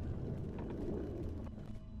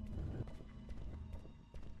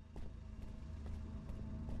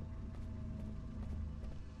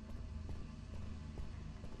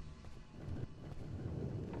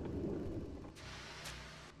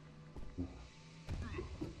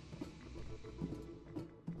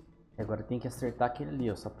 Agora tem que acertar aquele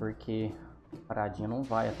ali, ó, só porque a paradinha não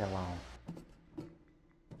vai até lá,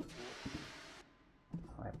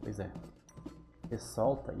 ó. Pois é. Você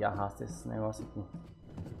solta e arrasta esse negócio aqui.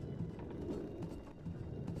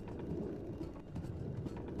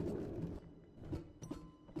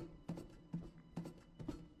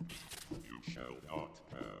 You shall not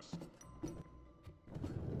pass.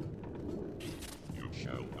 You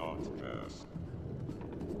shall not pass.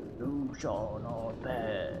 You shall not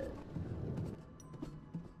pass.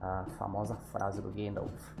 A famosa frase do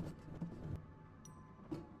Gandalf.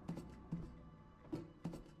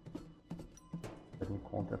 Ele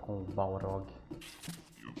encontra com o Balrog.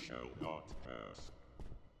 You shall not pass.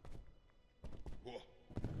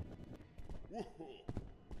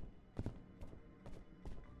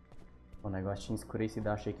 O negócio tinha escurecido,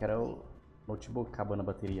 achei que era o notebook acabando a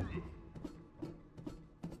bateria.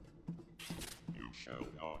 You shall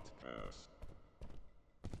not pass.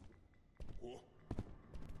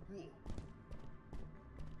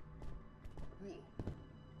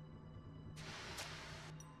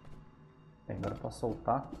 Agora pra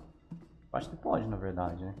soltar. Acho que pode, na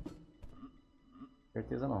verdade, né?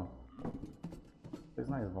 Certeza não. Depois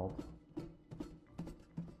nós volta.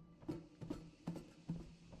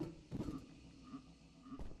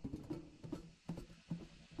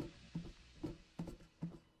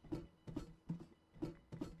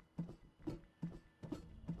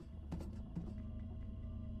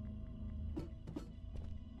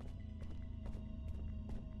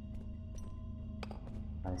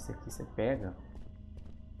 Aí esse aqui você pega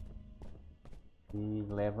e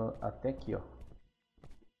leva até aqui, ó.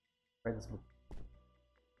 Aperta esse botão.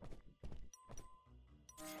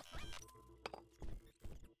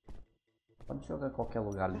 Pode jogar em qualquer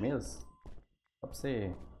lugar ali mesmo, só pra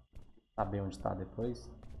você saber onde tá depois.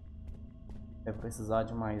 Vai precisar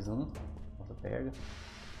de mais um, você pega.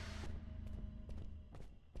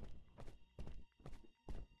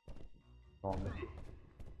 Toma.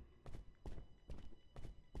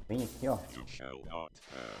 Vem aqui, ó. You shall not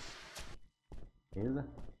pass. Beleza?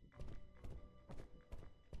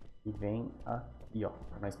 E vem aqui, ó,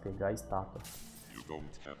 pra nós pegar a estátua. You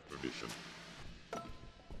don't have permission.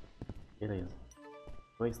 Beleza.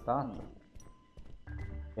 Pegou a estátua.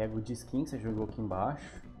 Pega o disquinho que você jogou aqui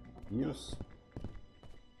embaixo. Vírus.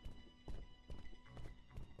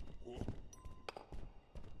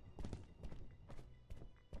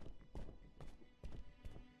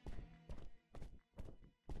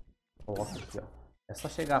 Coloca aqui, ó. É só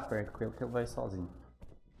chegar perto com ele que ele vai sozinho.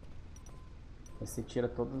 Aí você tira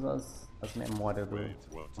todas as memórias do Wait,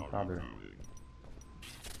 what are you computador. doing?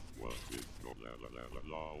 What is your la la la la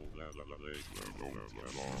la la la la la? You don't have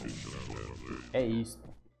permission. É isso.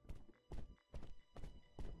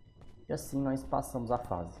 E assim nós passamos a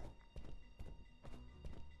fase.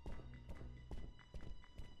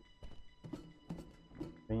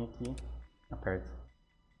 Vem aqui, aperta.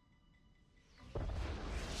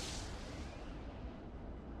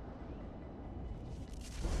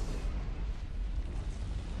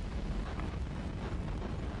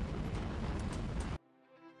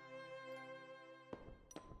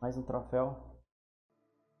 Mais um troféu.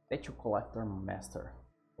 Let you collector master.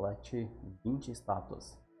 Colete 20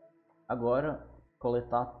 estátuas. Agora,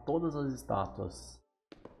 coletar todas as estátuas.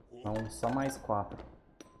 Então, só mais 4.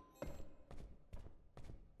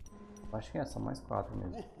 Acho que é só mais 4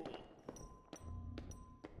 mesmo.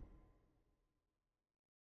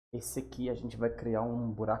 Esse aqui a gente vai criar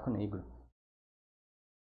um buraco negro.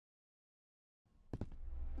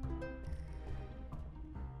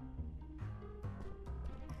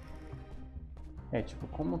 É, tipo,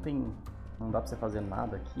 como não dá pra você fazer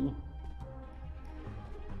nada aqui,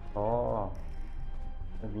 só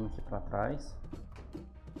eu vim aqui pra trás,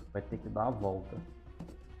 vai ter que dar a volta.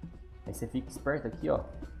 Aí você fica esperto aqui, ó,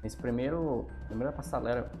 nesse primeira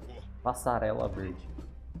passarela verde.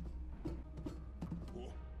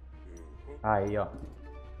 Aí, ó,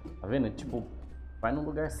 tá vendo? Tipo, vai no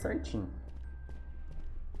lugar certinho.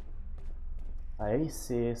 Aí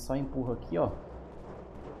você só empurra aqui, ó.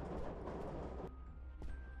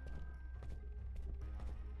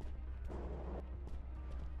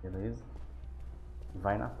 Beleza?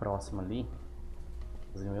 Vai na próxima ali,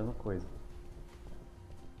 fazer a mesma coisa.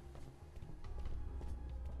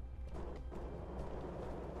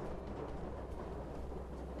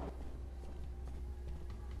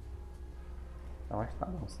 Eu acho que tá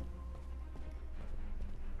bom, sim.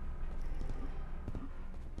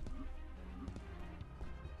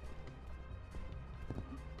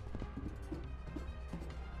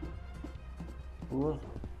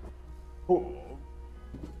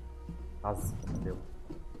 Quase deu.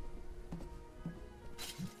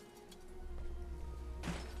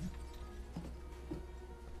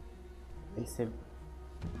 Aí você...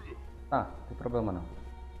 Tá, não tem problema não.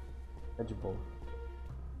 Tá de boa.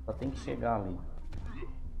 Só tem que chegar ali.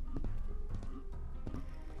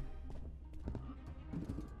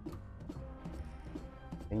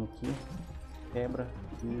 Vem aqui, quebra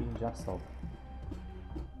e já solta.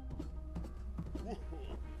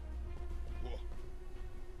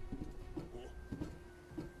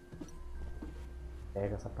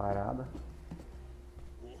 Pega essa parada.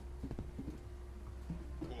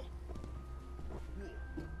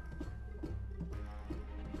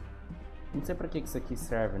 Não sei pra que isso aqui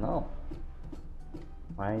serve não,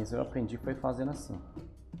 mas eu aprendi foi fazendo assim.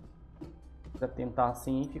 Se você tentar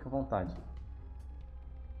assim, fica à vontade.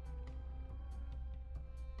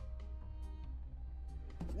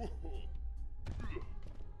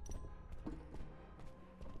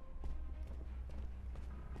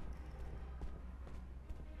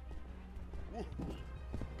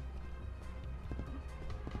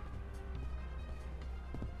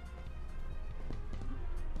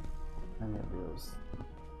 Deus.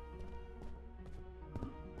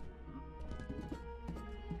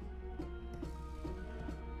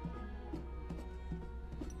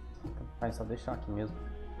 Vai só deixar aqui mesmo.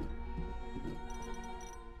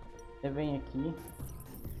 Você vem aqui.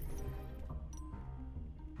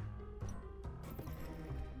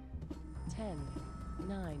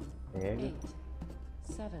 Pega. 8,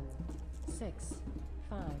 7, 6, 5,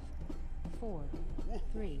 4,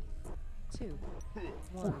 3, 2,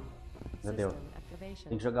 1. Já deu.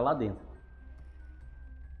 Tem que jogar lá dentro.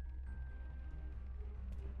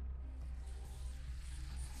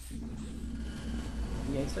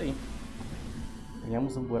 E é isso aí.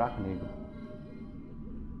 Ganhamos um buraco negro.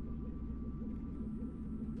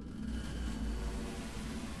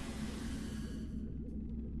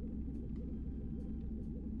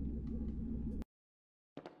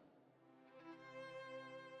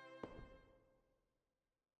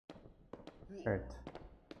 Certo.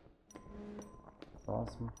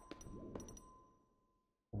 Próximo.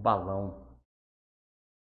 O balão.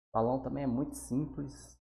 O balão também é muito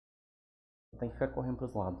simples. Tem que ficar correndo para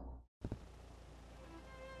os lados.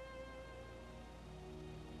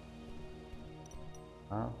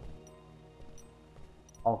 Tá?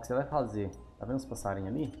 Ó, o que você vai fazer? Tá vendo os passarinhos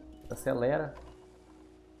ali? Você acelera,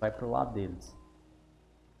 vai pro lado deles.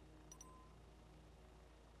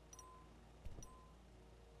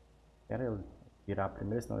 Espera eu virar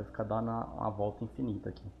primeiro, senão vai ficar dando uma volta infinita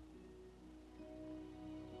aqui.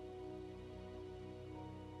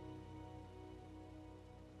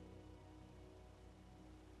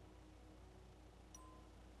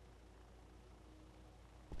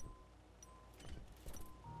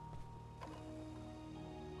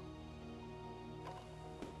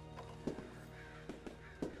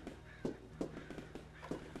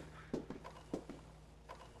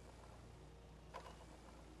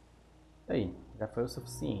 Aí, já foi o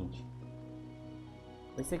suficiente.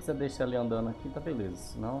 Se você quiser deixar ele andando aqui, tá beleza.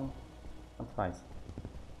 Senão, tanto faz.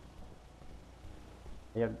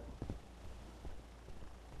 E a...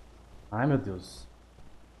 Ai, meu Deus.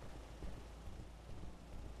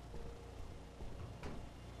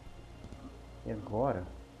 E agora?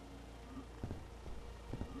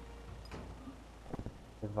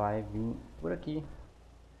 Você vai vir por aqui.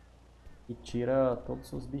 E tira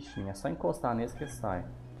todos os bichinhos. É só encostar nesse que sai.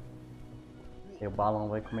 E o balão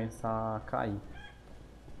vai começar a cair.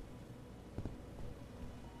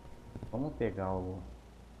 Vamos pegar o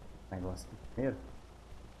negócio aqui primeiro.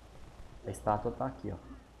 A estátua tá aqui, ó.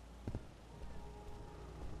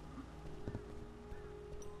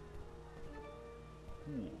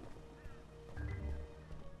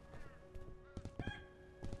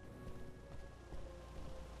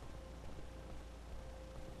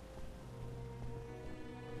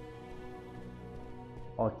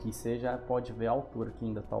 Ó, aqui você já pode ver a altura que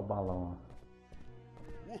ainda tá o balão,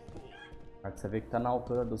 ó. Aí você vê que tá na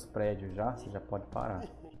altura dos prédios já, você já pode parar.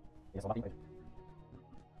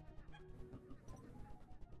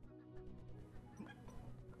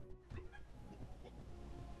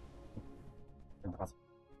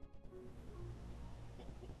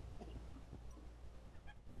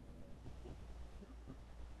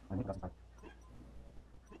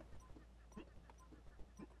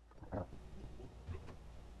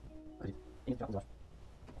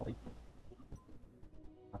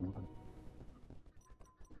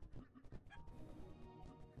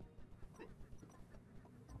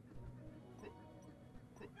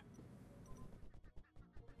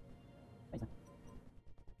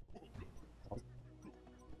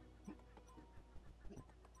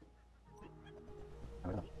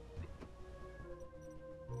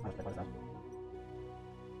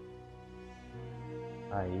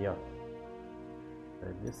 Aí, ó.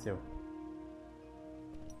 Ele desceu.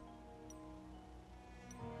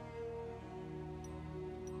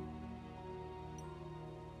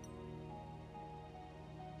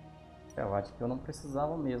 Eu acho que eu não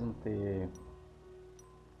precisava mesmo ter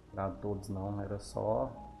tirado todos, não. Era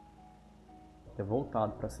só ter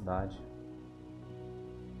voltado para a cidade.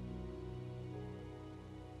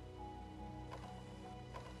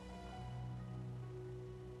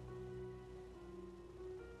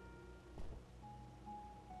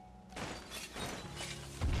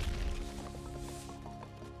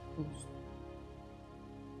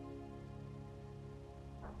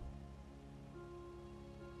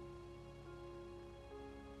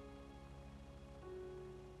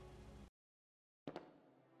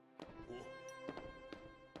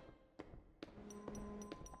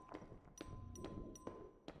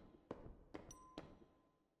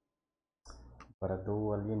 Agora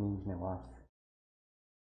do alienígena, eu acho.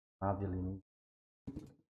 Ave alienígena.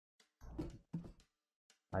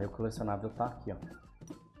 Aí o colecionável tá aqui, ó.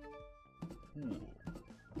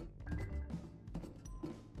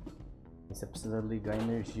 E você precisa ligar a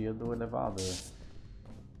energia do elevador.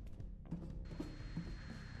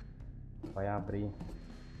 Vai abrir.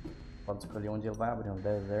 Pode escolher onde ele vai abrir, no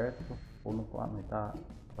deserto ou no planeta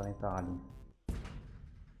alien.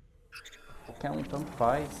 Qualquer um tanto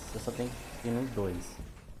faz, você só tem que ir nos dois.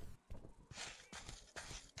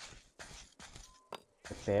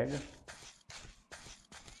 Você pega.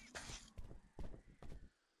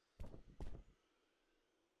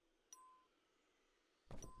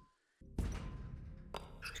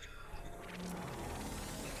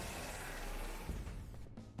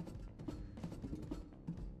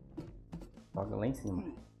 Joga lá em cima.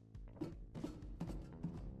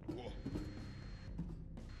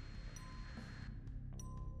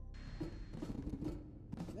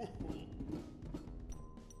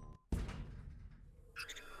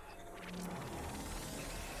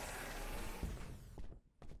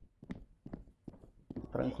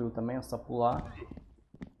 Tranquilo também, é só pular.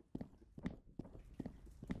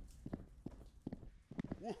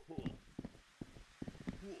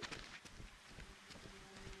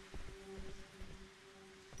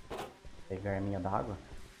 Pegar a arminha d'água.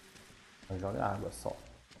 Joga água só.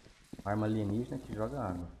 Uma arma alienígena que joga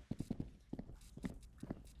água.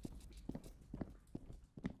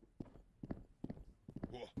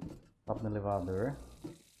 Sobe no elevador.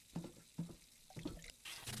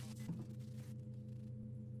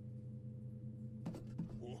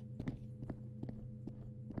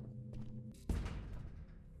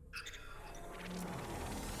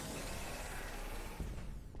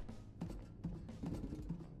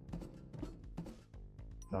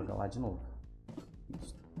 Joga lá de novo.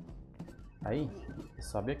 Isso. Aí, você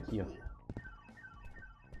sobe aqui, ó.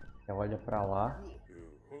 Você olha pra lá,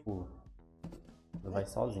 pula. Ele vai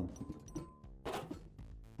sozinho.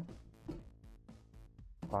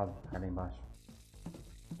 Quase cai lá embaixo.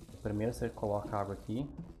 Primeiro você coloca a água aqui.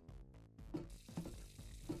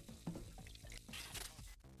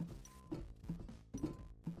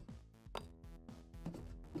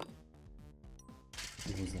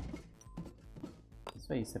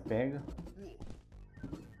 Isso aí, você pega.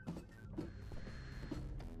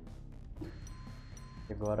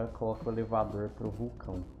 Agora coloca o elevador pro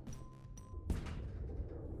vulcão.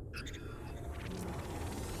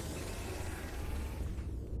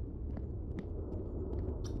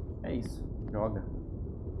 É isso, joga.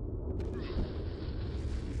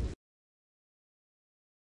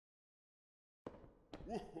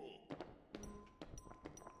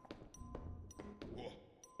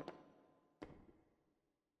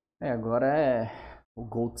 Agora é o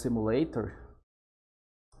Gold Simulator.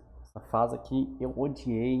 Essa fase aqui eu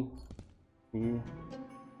odiei. E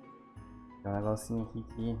tem um negocinho aqui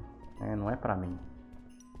que não é pra mim.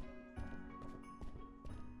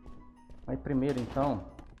 Aí primeiro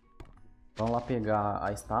então, vamos lá pegar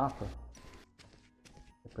a estátua.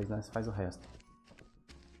 Depois nós faz o resto.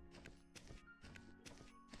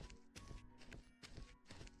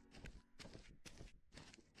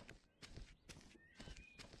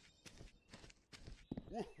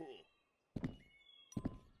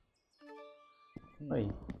 Aí.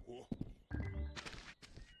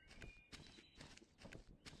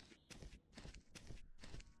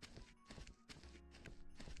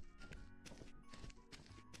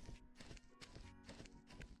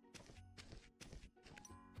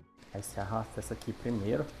 Aí você arrasta essa aqui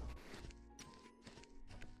primeiro.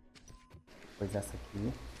 Depois essa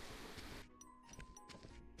aqui.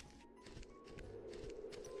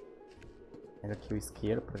 Pega aqui o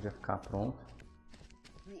isqueiro para já ficar pronto.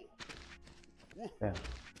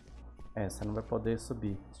 Você não vai poder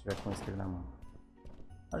subir se tiver com o isqueiro na mão.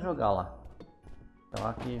 Vai jogar lá. É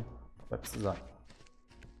lá que vai precisar.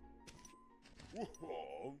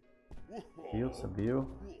 Subiu, subiu.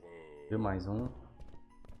 Subiu mais um.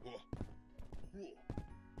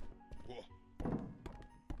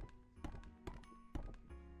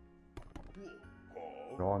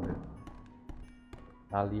 Joga.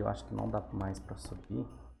 Ali eu acho que não dá mais pra subir.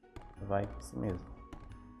 Vai assim mesmo.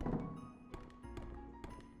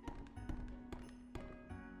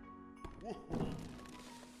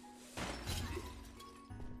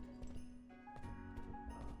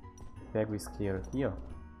 Pega o isqueiro aqui, ó.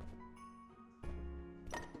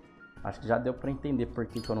 Acho que já deu pra entender por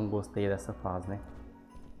que eu não gostei dessa fase, né?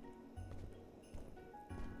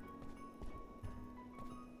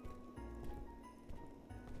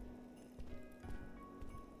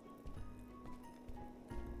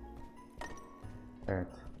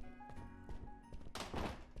 Certo.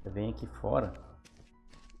 Você vem aqui fora.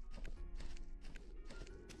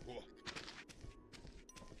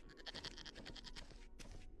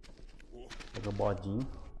 Pega o bodinho.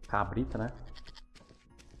 Cabrita, né?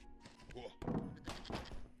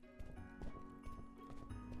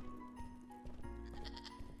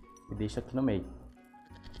 E deixa aqui no meio.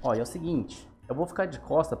 Ó, e é o seguinte. Eu vou ficar de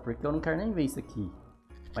costa porque eu não quero nem ver isso aqui.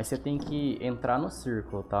 Mas você tem que entrar no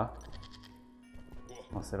círculo, tá?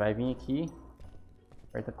 Então, você vai vir aqui.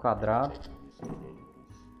 Aperta quadrado.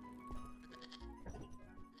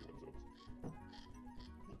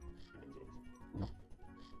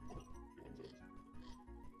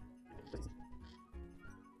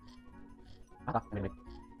 Ah, tá. Lembrei.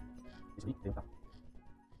 Deixa eu ver. Tá.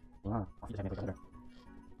 Tem uma filha de remeta aqui.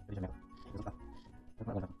 Filha de remeta.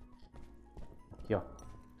 Aqui, ó.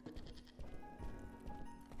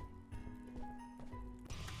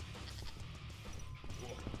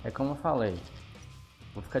 É como eu falei.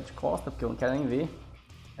 Vou ficar de costa porque eu não quero nem ver.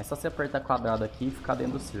 É só você apertar quadrado aqui e ficar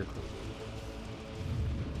dentro do círculo.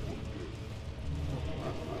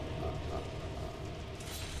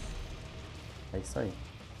 É isso aí.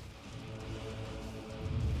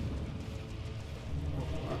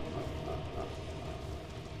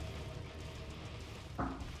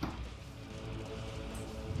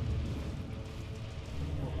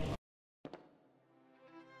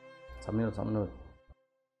 Só um minuto, só um minuto.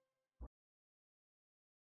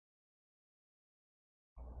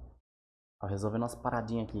 Ó, resolvendo umas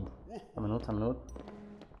paradinhas aqui. Só um minuto, só um minuto.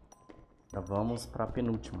 Já vamos pra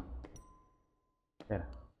penúltima. Pera.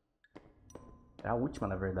 É a última,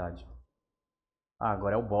 na verdade. Ah,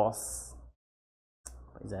 agora é o boss.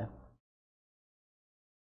 Pois é.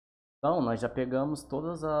 Então, nós já pegamos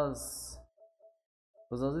todas as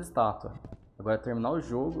estátuas. Agora é terminar o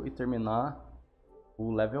jogo e terminar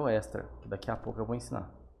o level extra. Que daqui a pouco eu vou ensinar.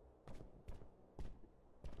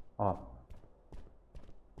 Ó.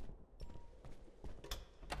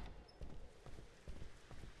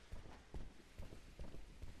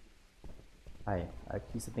 Aí,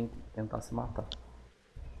 aqui você tem que tentar se matar.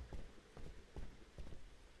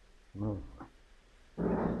 Minha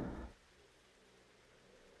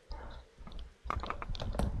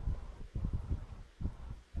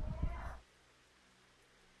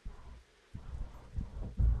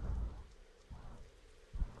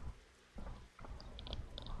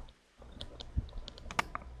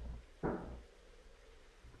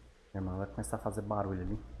irmã vai começar a fazer barulho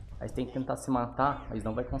ali. Aí você tem que tentar se matar, mas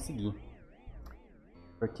não vai conseguir.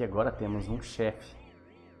 Porque agora temos um chefe.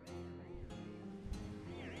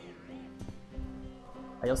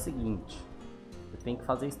 Aí é o seguinte. Eu tenho que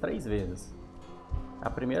fazer isso 3 vezes.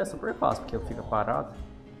 A primeira é super fácil, porque eu fico parado.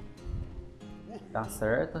 Tá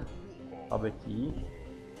certa. Sobe aqui.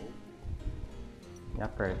 E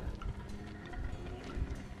aperta.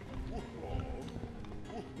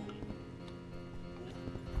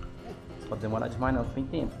 Pode demorar demais não, tem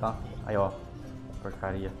tempo, tá? Aí ó,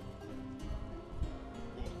 porcaria.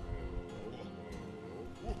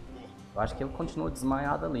 Eu acho que ele continua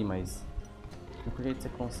desmaiado ali, mas o único jeito de você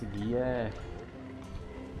conseguir é...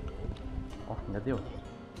 Ó, ainda deu.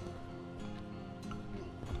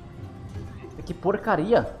 Que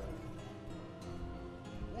porcaria!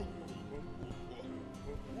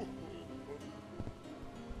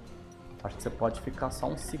 Acho que você pode ficar só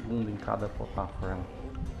 1 segundo em cada plataforma.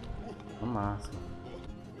 No máximo.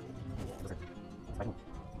 Sai.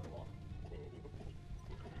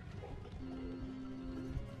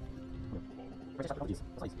 Vai deixar por disso.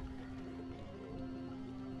 Só isso.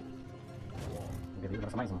 Beleza,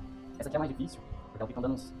 vai mais uma. Essa aqui é mais difícil, porque ela fica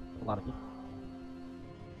andando do lado aqui.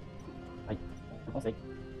 Aí, não consegue.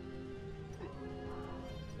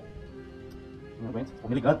 Não aguento, tô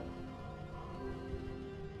me ligando.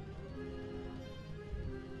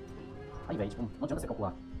 Aí, velho, tipo, não adianta você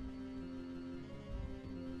calcular.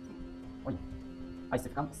 Olha. Aí, se você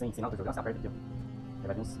ficar sem nada pra jogar, você aperta aqui, ó. Aí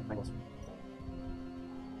vai vir uns negócios.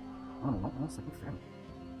 Mano, nossa, que inferno.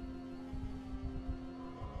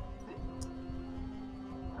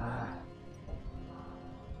 Ah.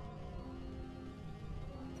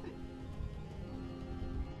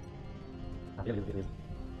 Ah, beleza.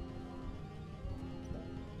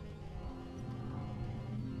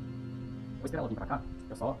 Vou esperar ela vir pra cá,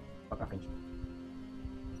 eu só vai pra frente.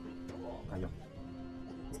 Aí, ó.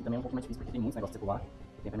 Esse aqui também é um pouco mais difícil porque tem muitos negócios de circular.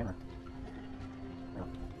 O tempo é menor. Aí, ó.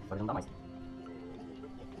 Agora não dá mais.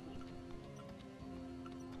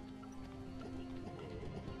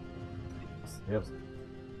 Nossa, Deus.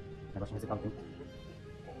 O negócio de reciclado tem.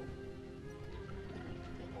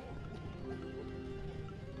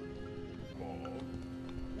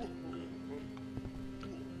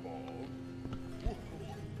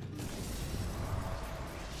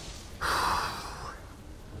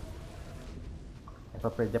 Pra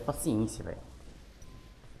perder a paciência, velho.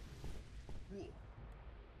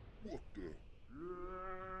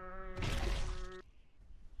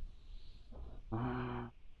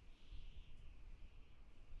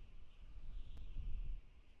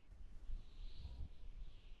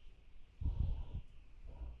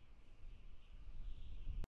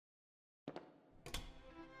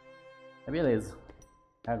 Beleza.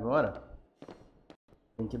 Agora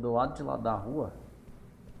tem que ir do lado de lá da rua.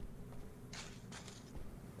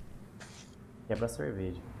 Quebra a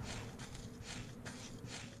cerveja.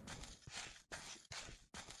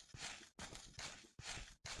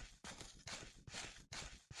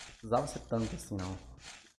 Não precisava ser tanto assim não.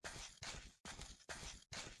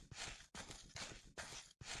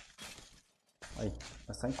 Aí,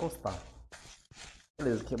 é só encostar.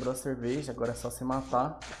 Beleza, quebrou a cerveja, agora é só se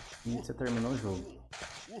matar e você termina o jogo.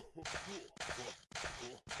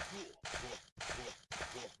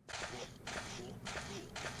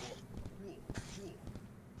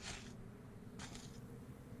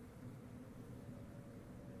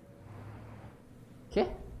 Quê?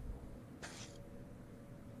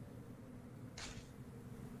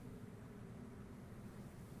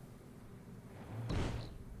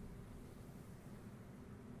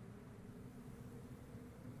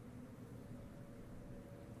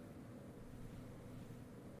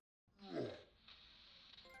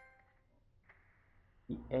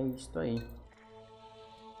 E é isto aí.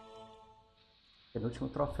 Penúltimo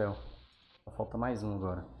troféu. Só falta mais um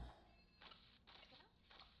agora.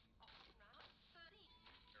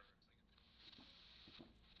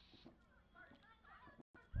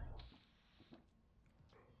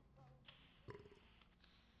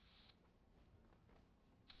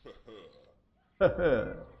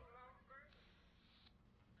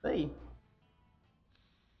 Isso aí.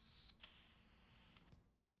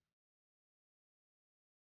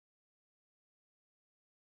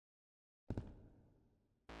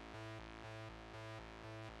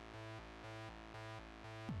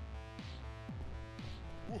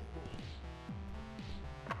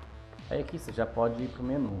 Aí aqui você já pode ir pro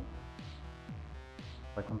menu. Não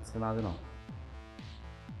vai acontecer nada não.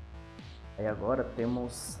 Aí agora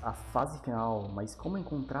temos a fase final, mas como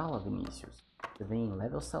encontrá-la, Vinícius? Você vem em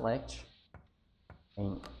Level Select,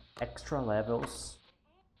 em Extra Levels,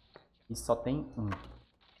 e só tem um.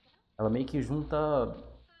 Ela meio que junta,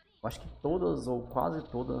 eu acho que todas ou quase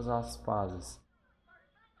todas as fases.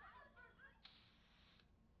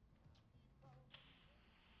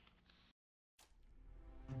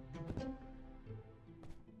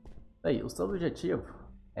 Aí, o seu objetivo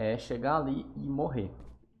é chegar ali e morrer.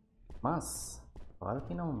 Mas, claro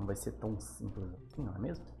que não vai ser tão simples assim, não é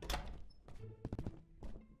mesmo?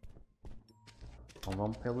 Então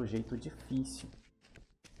vamos pelo jeito difícil.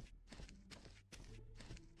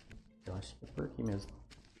 Eu acho que é por aqui mesmo.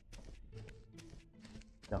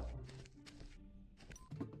 Então.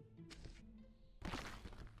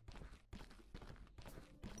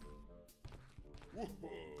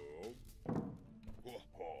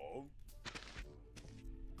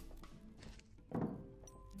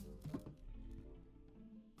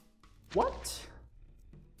 What?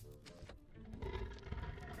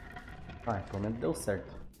 Ah, pelo menos deu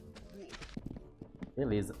certo.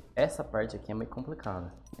 Beleza, essa parte aqui é meio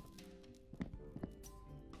complicada.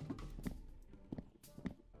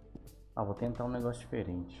 Ah, vou tentar um negócio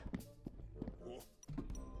diferente.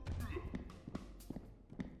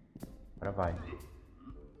 Agora vai.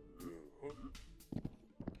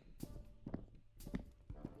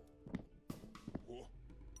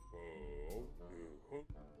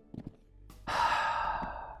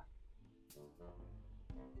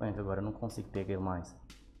 Mas agora eu não consigo pegar ele mais.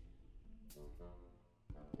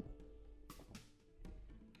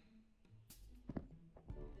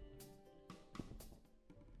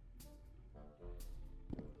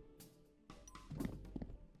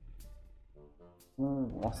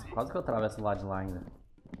 Nossa, quase que eu atravesso o lado de lá ainda.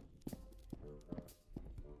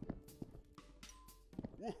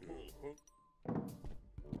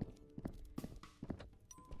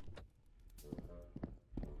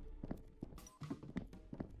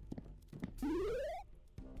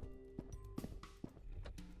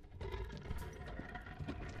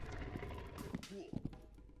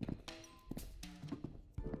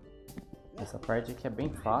 Essa parte aqui é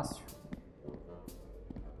bem fácil.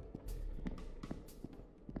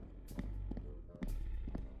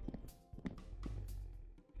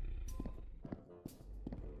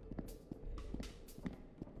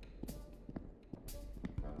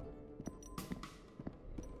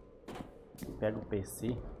 Pega o PC.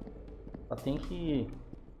 Só tem que...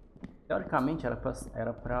 Teoricamente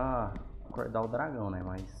era pra acordar o dragão, né?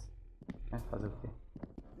 Mas... fazer o quê?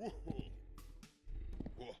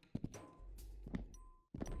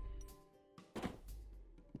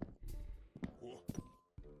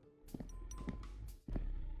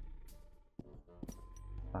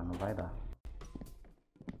 vai dar.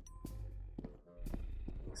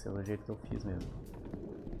 Tem que ser do jeito que eu fiz mesmo.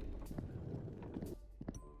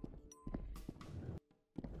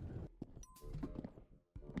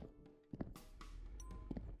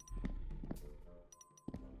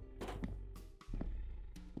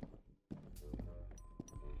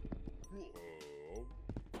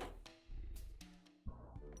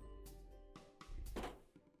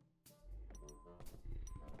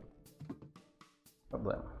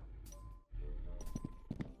 Problema.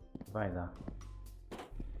 Vai dar.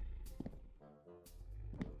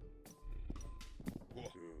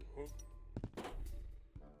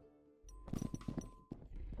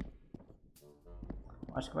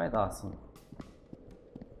 Acho que vai dar, sim.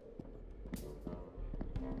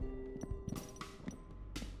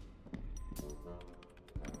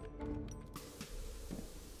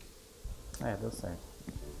 É, deu certo.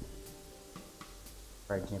 A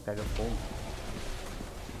pardinha pega fogo.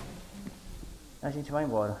 A gente vai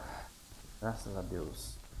embora. Graças a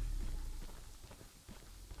Deus.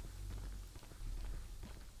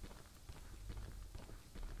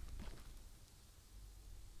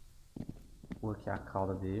 Vou aqui a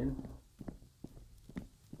cauda dele.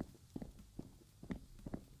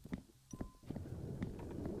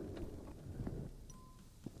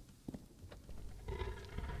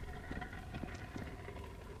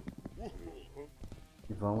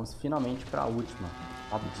 E vamos finalmente para a última.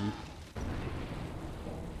 Abdi.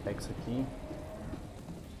 Pega isso aqui.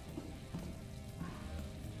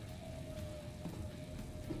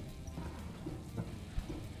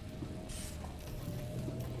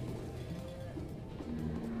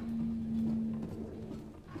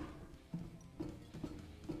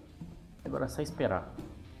 Agora é só esperar.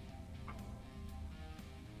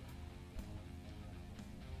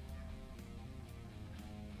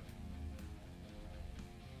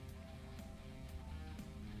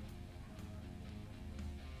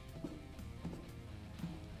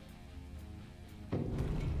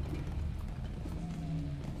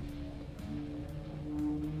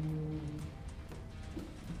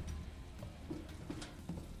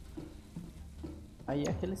 Aí é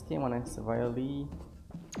aquele esquema, né? Você vai ali,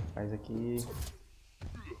 faz aqui.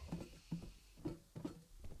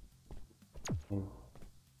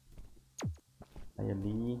 Aí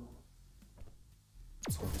ali.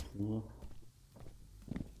 Faz aqui.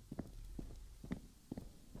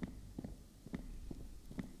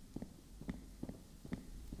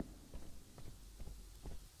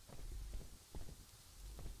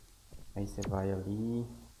 Aí você vai ali.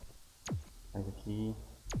 Faz aqui.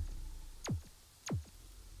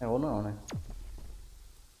 É ou não, né?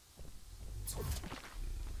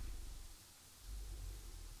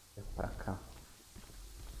 Pra cá.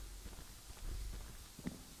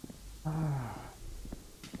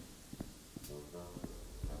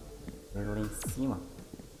 Ele lá em cima.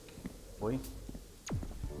 Foi.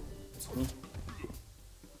 Aqui.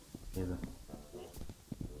 Beleza.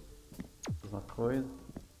 Mesma coisa.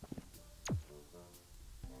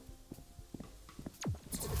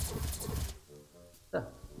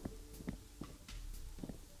 Tá.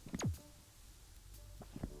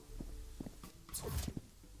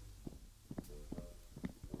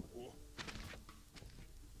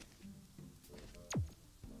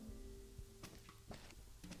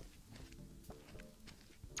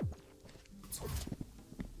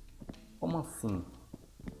 Como assim?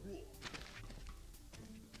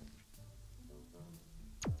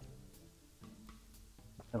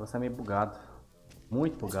 O negócio é meio bugado.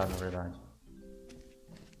 Muito bugado, na verdade.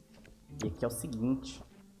 E aqui é o seguinte.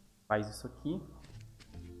 Faz isso aqui.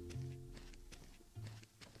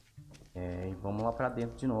 E vamos lá pra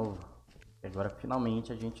dentro de novo. E agora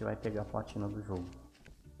finalmente a gente vai pegar a platina do jogo.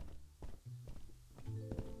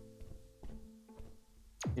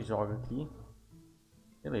 E joga aqui.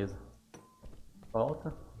 Beleza.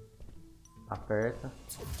 Volta. Aperta.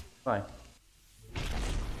 Vai.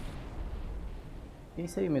 É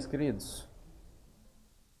isso aí, meus queridos.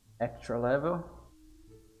 Extra level.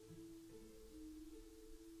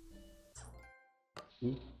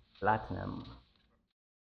 E Platinum.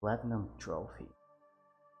 Platinum Trophy. E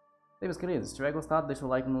aí, meus queridos, se tiver gostado, deixa o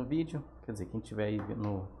like no vídeo. Quer dizer, quem tiver aí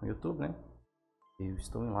no YouTube, né? Eu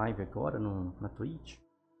estou em live agora na Twitch.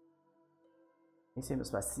 É isso aí, meus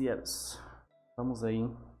parceiros. Vamos aí.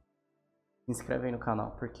 Se inscreve aí no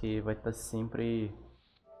canal, porque vai estar sempre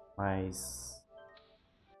mais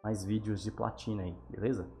vídeos de platina aí,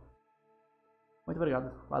 beleza? Muito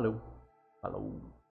obrigado, valeu, falou.